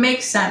it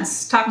makes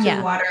sense. Talk to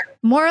the water.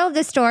 Moral of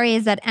the story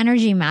is that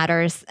energy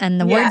matters, and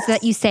the words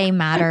that you say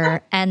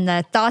matter, and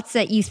the thoughts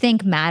that you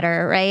think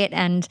matter, right?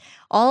 And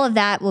all of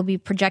that will be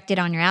projected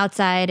on your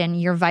outside,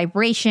 and your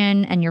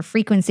vibration and your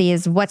frequency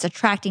is what's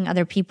attracting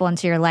other people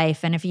into your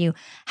life. And if you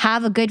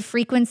have a good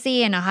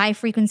frequency and a high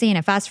frequency and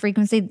a fast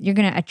frequency, you're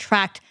going to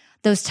attract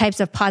those types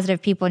of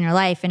positive people in your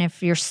life. And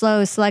if you're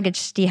slow,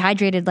 sluggish,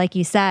 dehydrated, like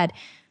you said,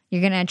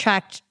 you're going to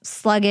attract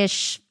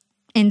sluggish,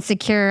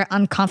 insecure,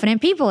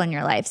 unconfident people in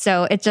your life.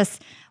 So it's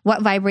just,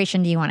 what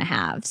vibration do you want to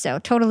have? So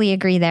totally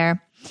agree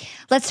there.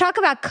 Let's talk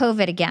about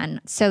COVID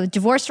again. So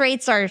divorce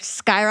rates are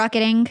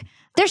skyrocketing.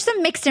 There's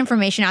some mixed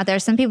information out there.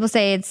 Some people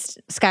say it's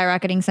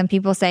skyrocketing. Some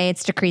people say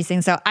it's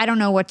decreasing. So I don't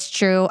know what's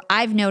true.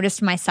 I've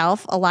noticed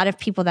myself, a lot of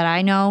people that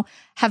I know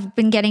have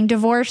been getting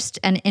divorced.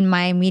 And in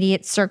my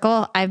immediate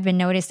circle, I've been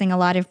noticing a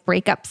lot of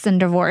breakups and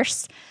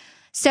divorce.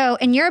 So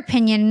in your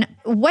opinion,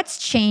 what's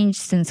changed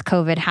since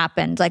COVID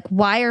happened? Like,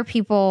 why are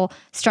people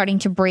starting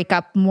to break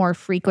up more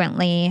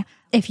frequently,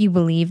 if you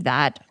believe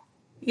that?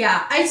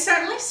 Yeah, it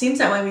certainly seems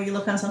that way when you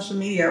look on social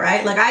media,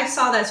 right? Like, I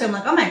saw that too. I'm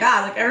like, oh my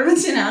God, like,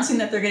 everyone's announcing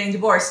that they're getting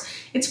divorced.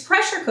 It's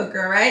pressure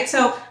cooker, right?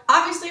 So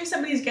obviously if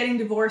somebody's getting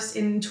divorced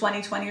in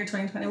 2020 or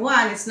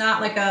 2021, it's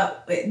not like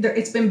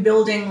it's been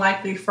building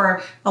likely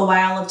for a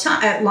long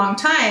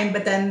time,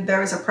 but then there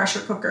was a pressure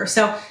cooker.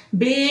 So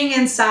being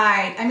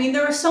inside, I mean,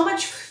 there was so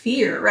much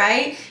fear,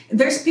 right?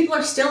 People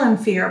are still in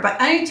fear,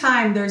 but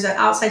anytime there's an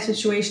outside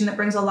situation that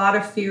brings a lot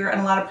of fear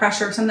and a lot of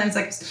pressure, sometimes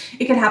like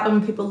it could happen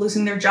when people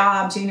losing their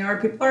jobs, or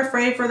people are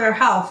afraid for their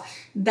health,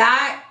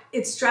 that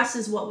it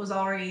stresses what was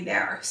already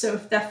there. So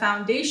if the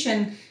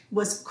foundation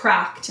was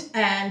cracked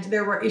and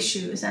there were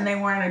issues and they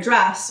weren't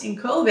addressed in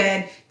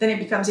COVID, then it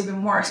becomes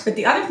even worse. But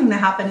the other thing that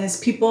happened is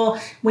people,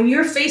 when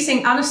you're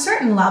facing on a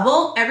certain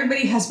level,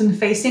 everybody has been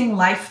facing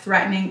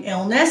life-threatening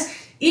illness.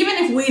 even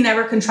if we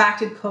never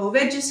contracted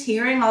COVID, just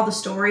hearing all the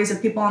stories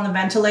of people on the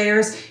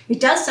ventilators, it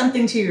does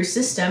something to your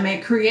system.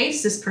 It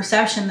creates this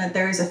perception that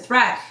there is a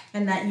threat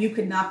and that you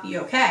could not be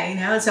okay,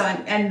 So,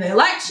 and the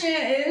election,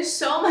 there's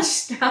so much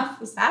stuff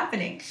was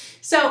happening.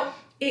 So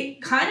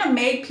it kind of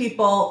made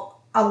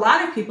a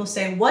lot of people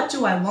say, what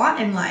do I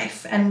want in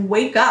life? And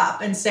wake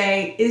up and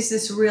say, is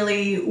this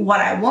really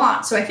what I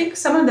want? So I think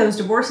some of those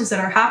divorces that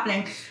are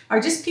happening are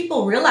just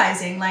people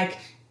realizing like,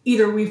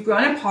 either we've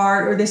grown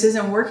apart or this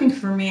isn't working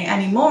for me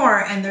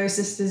anymore. And there's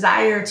this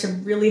desire to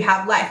really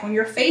have life. When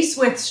you're faced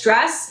with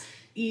stress,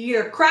 you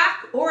either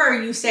crack or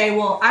you say,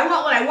 well, I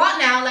want what I want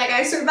now. Like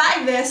I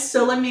survived this,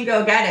 so let me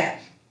go get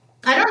it.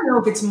 I don't know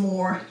if it's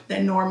more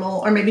than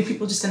normal or maybe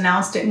people just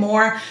announced it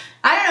more.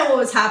 I don't know what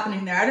was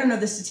happening there. I don't know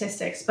the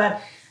statistics,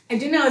 but I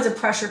do know it's a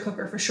pressure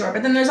cooker for sure.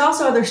 But then there's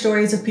also other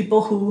stories of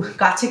people who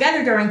got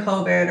together during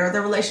COVID or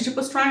their relationship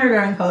was stronger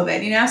during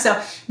COVID,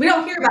 So we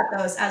don't hear about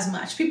those as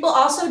much. People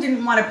also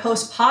didn't want to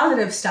post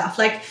positive stuff.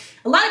 Like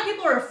a lot of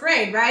people are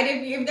afraid, right?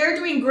 If they're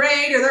doing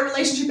great or their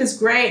relationship is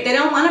great, they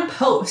don't want to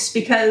post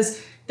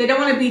because they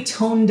don't want to be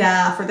tone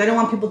deaf or they don't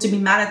want people to be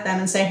mad at them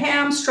and say, hey,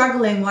 I'm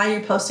struggling. Why are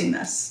you posting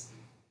this?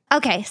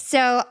 Okay,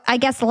 so I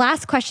guess the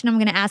last question I'm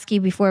going to ask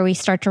you before we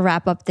start to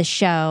wrap up the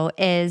show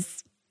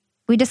is,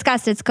 we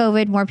discussed it's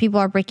COVID, more people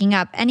are breaking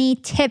up. Any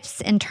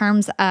tips in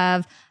terms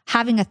of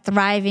having a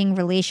thriving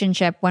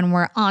relationship when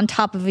we're on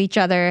top of each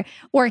other,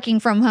 working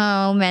from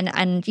home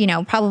and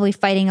probably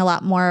fighting a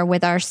lot more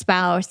with our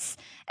spouse?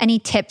 Any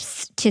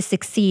tips to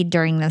succeed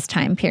during this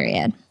time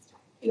period?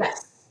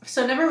 Yes.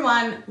 So number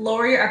one,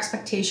 lower your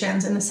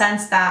expectations in the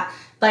sense that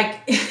like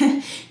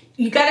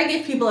you got to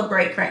give people a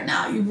break right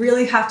now. You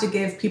really have to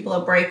give people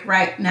a break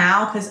right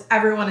now because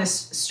everyone is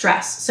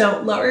stressed.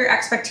 So lower your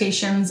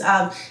expectations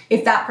of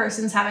if that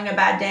person's having a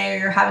bad day or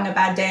you're having a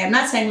bad day. I'm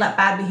not saying let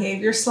bad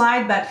behavior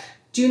slide, but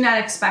do not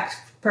expect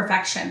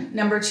perfection.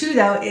 Number two,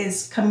 though,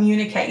 is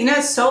communicate.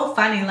 It's so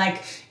funny.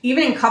 Like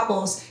even in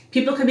couples,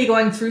 people could be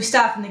going through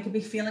stuff and they could be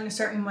feeling a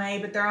certain way,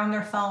 but they're on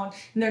their phone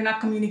and they're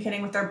not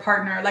communicating with their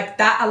partner. Like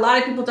that, a lot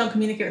of people don't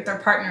communicate with their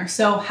partner.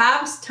 So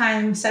have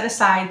time set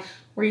aside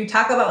where you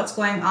talk about what's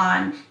going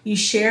on, you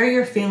share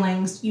your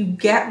feelings, you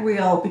get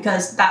real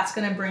because that's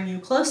going to bring you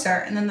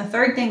closer. And then the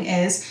third thing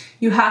is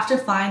you have to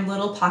find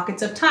little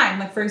pockets of time.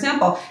 Like for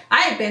example,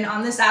 I have been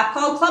on this app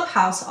called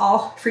Clubhouse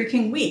all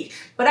freaking week,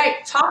 but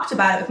I talked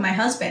about it with my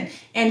husband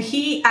and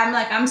I'm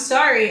like, I'm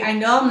sorry. I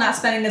know I'm not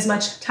spending as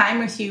much time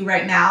with you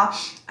right now.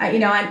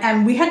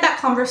 And we had that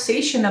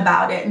conversation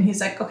about it and he's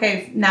like,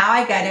 okay, now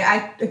I get it.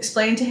 I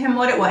explained to him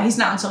what it was. He's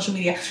not on social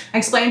media. I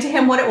explained to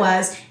him what it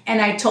was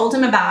and I told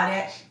him about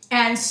it.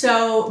 And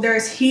so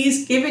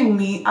he's giving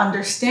me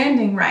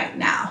understanding right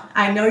now.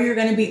 I know you're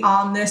going to be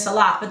on this a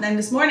lot. But then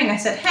this morning I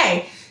said,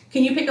 hey,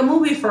 can you pick a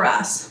movie for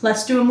us?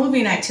 Let's do a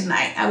movie night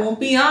tonight. I won't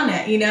be on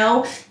it,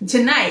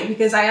 tonight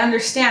because I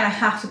understand I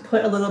have to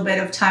put a little bit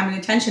of time and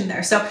attention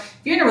there. So if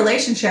you're in a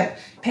relationship,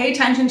 pay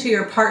attention to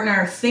your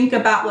partner, think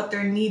about what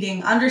they're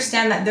needing,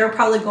 understand that they're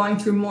probably going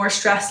through more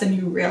stress than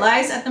you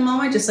realize at the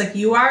moment, just like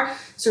you are.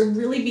 So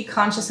really be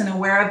conscious and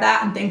aware of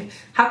that and think,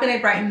 how can I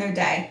brighten their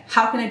day?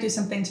 How can I do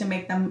something to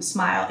make them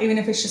smile? Even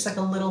if it's just like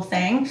a little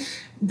thing,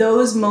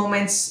 those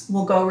moments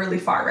will go really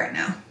far right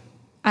now.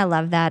 I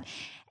love that.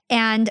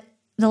 And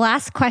the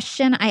last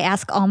question I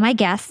ask all my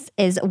guests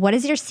is, what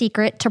is your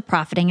secret to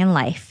profiting in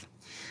life?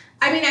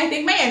 I mean, I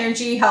think my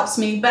energy helps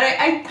me, but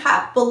I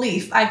have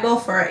belief. I go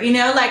for it,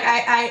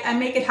 I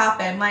make it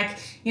happen. Like,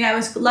 I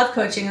was love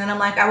coaching and then I'm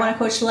like, I want to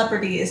coach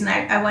celebrities. And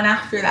I went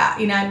after that,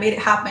 I made it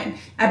happen.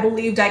 I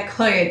believed I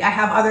could. I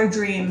have other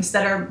dreams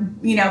that are,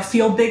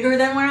 feel bigger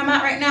than where I'm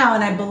at right now.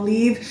 And I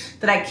believe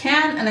that I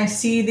can, and I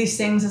see these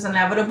things as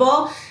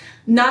inevitable.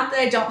 Not that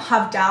I don't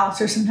have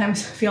doubts or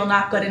sometimes feel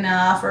not good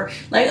enough or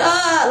like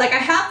I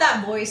have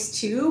that voice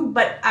too,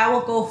 but I will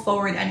go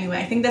forward anyway.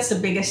 I think that's the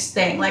biggest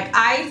thing. Like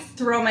I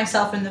throw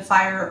myself in the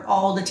fire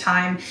all the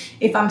time.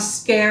 If I'm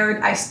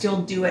scared, I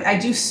still do it. I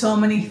do so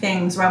many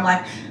things where I'm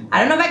like, I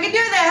don't know if I can do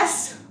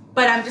this,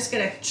 but I'm just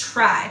going to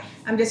try.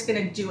 I'm just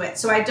going to do it.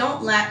 So I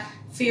don't let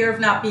fear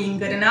of not being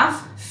good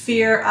enough,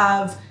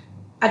 I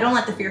don't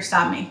let the fear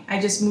stop me.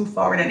 I just move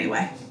forward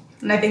anyway.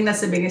 And I think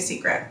that's the biggest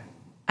secret.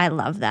 I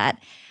love that.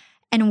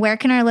 And where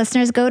can our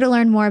listeners go to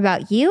learn more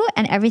about you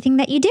and everything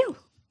that you do?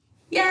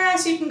 Yeah,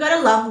 so you can go to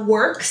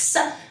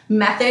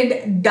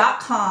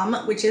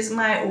loveworksmethod.com, which is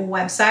my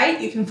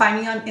website. You can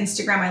find me on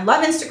Instagram. I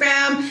love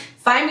Instagram.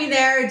 Find me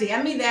there,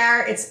 DM me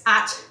there. It's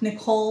at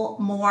Nicole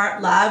Moore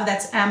Love.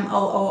 That's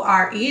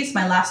Moore. It's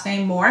my last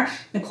name, Moore.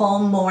 Nicole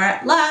Moore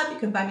Love. You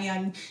can find me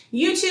on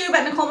YouTube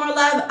at Nicole Moore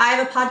Love. I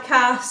have a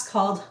podcast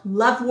called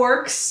Love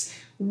Works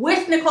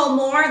with Nicole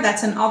Moore.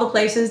 That's in all the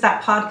places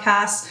that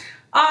podcasts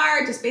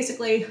are, just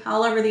basically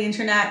all over the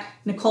internet.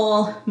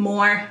 Nicole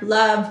Moore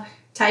Love.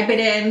 Type it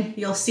in,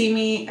 you'll see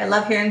me. I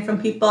love hearing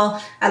from people.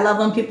 I love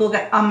when people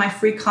get on my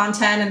free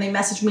content and they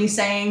message me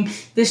saying,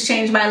 this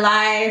changed my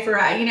life, or,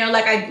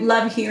 I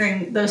love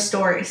hearing those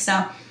stories.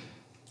 So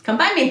come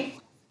find me.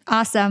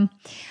 Awesome.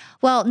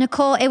 Well,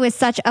 Nicole, it was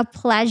such a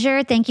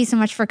pleasure. Thank you so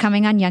much for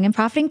coming on Young and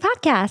Profiting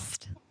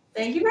Podcast.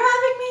 Thank you for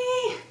having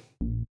me.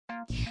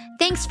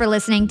 Thanks for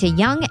listening to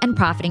Young and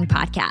Profiting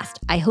Podcast.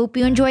 I hope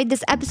you enjoyed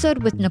this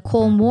episode with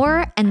Nicole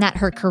Moore and that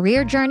her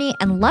career journey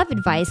and love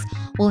advice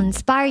will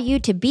inspire you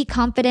to be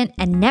confident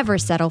and never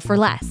settle for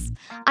less.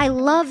 I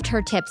loved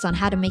her tips on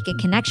how to make a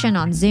connection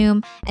on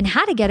Zoom and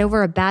how to get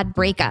over a bad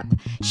breakup.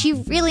 She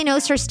really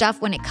knows her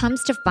stuff when it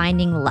comes to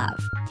finding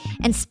love.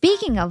 And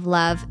speaking of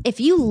love, if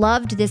you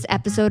loved this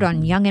episode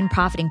on Young and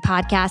Profiting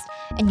Podcast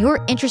and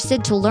you're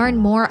interested to learn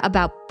more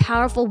about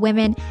powerful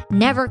women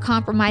never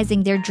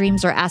compromising their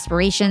dreams or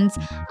aspirations,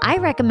 I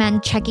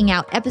recommend checking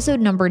out episode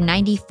number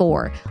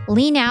 94,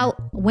 Lean Out,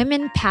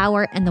 Women,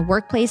 Power, and the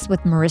Workplace with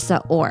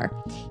Marissa Orr.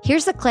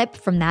 Here's a clip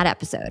from that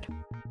episode.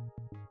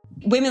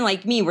 Women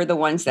like me were the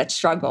ones that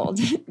struggled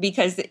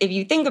because if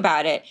you think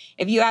about it,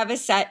 if you have a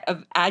set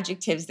of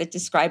adjectives that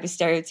describe a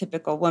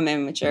stereotypical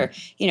woman, which are,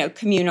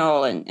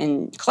 communal and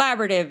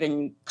collaborative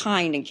and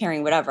kind and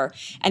caring, whatever,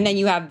 and then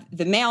you have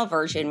the male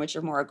version, which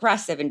are more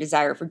aggressive and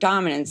desire for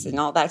dominance and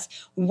all that,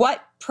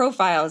 what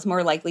profile is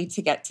more likely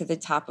to get to the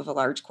top of a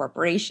large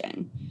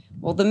corporation?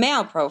 Well, the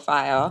male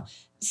profile.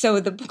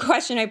 So the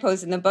question I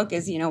pose in the book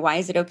is, why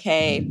is it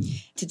okay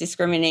to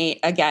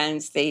discriminate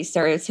against the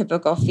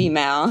stereotypical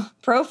female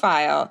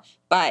profile?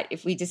 But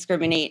if we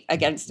discriminate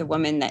against a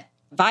woman that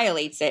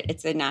violates it,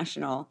 it's a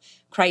national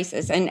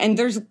crisis. And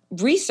there's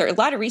research, a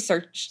lot of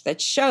research that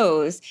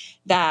shows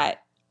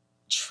that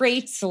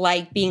traits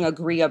like being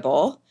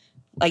agreeable,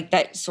 like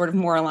that sort of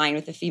more aligned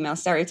with the female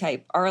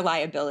stereotype, are a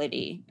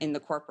liability in the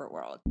corporate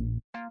world.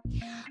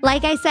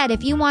 Like I said,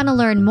 if you want to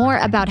learn more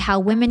about how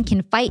women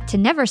can fight to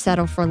never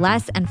settle for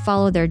less and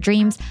follow their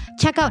dreams,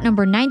 check out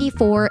number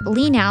 94,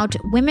 Lean Out,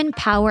 Women,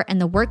 Power,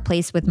 and the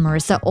Workplace with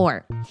Marissa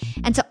Orr.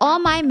 And to all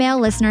my male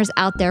listeners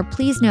out there,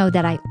 please know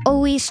that I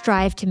always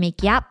strive to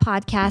make Yap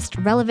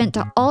Podcast relevant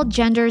to all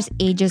genders,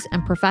 ages,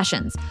 and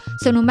professions.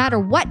 So no matter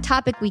what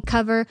topic we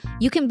cover,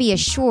 you can be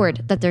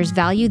assured that there's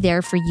value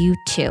there for you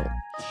too.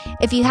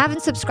 If you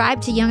haven't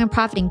subscribed to Young and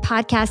Profiting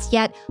Podcast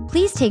yet,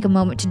 please take a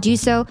moment to do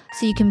so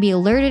you can be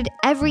alerted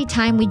every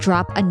time we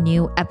drop a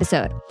new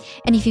episode.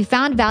 And if you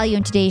found value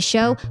in today's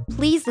show,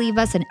 please leave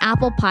us an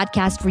Apple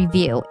Podcast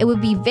review. It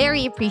would be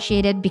very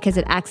appreciated because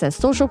it acts as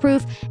social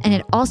proof and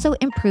it also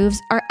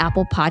improves our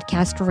Apple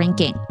Podcast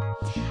ranking.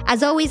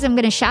 As always, I'm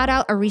going to shout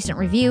out a recent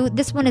review.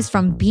 This one is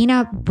from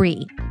Bina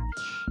Bree.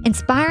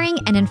 Inspiring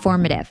and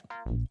informative.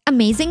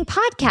 Amazing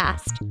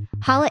podcast.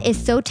 Hala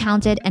is so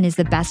talented and is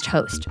the best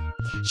host.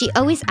 She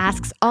always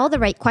asks all the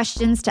right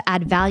questions to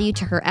add value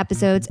to her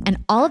episodes, and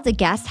all of the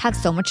guests have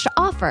so much to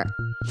offer.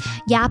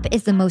 Yap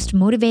is the most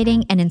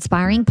motivating and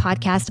inspiring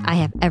podcast I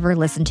have ever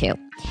listened to.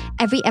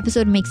 Every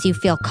episode makes you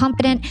feel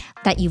confident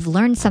that you've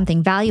learned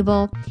something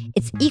valuable.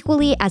 It's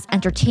equally as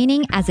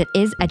entertaining as it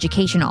is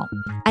educational.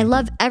 I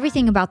love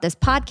everything about this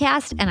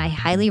podcast, and I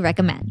highly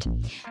recommend.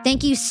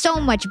 Thank you so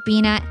much,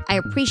 Bina. I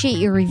appreciate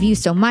your review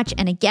so much.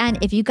 And again,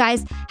 if you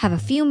guys have a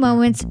few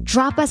moments,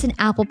 drop us an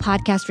Apple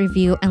Podcast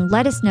review and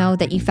let us know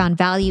that you found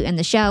value in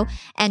the show.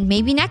 And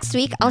maybe next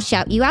week, I'll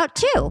shout you out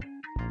too.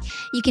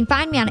 You can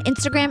find me on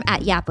Instagram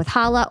at Yap with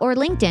Hala or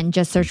LinkedIn.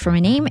 Just search for my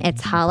name.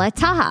 It's Hala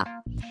Taha.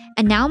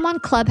 And now I'm on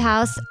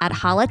Clubhouse at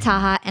Hala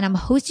Taha, and I'm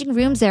hosting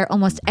rooms there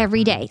almost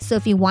every day. So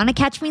if you want to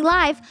catch me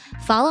live,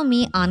 follow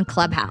me on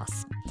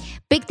Clubhouse.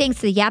 Big thanks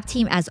to the Yap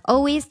team as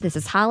always. This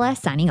is Hala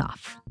signing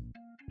off.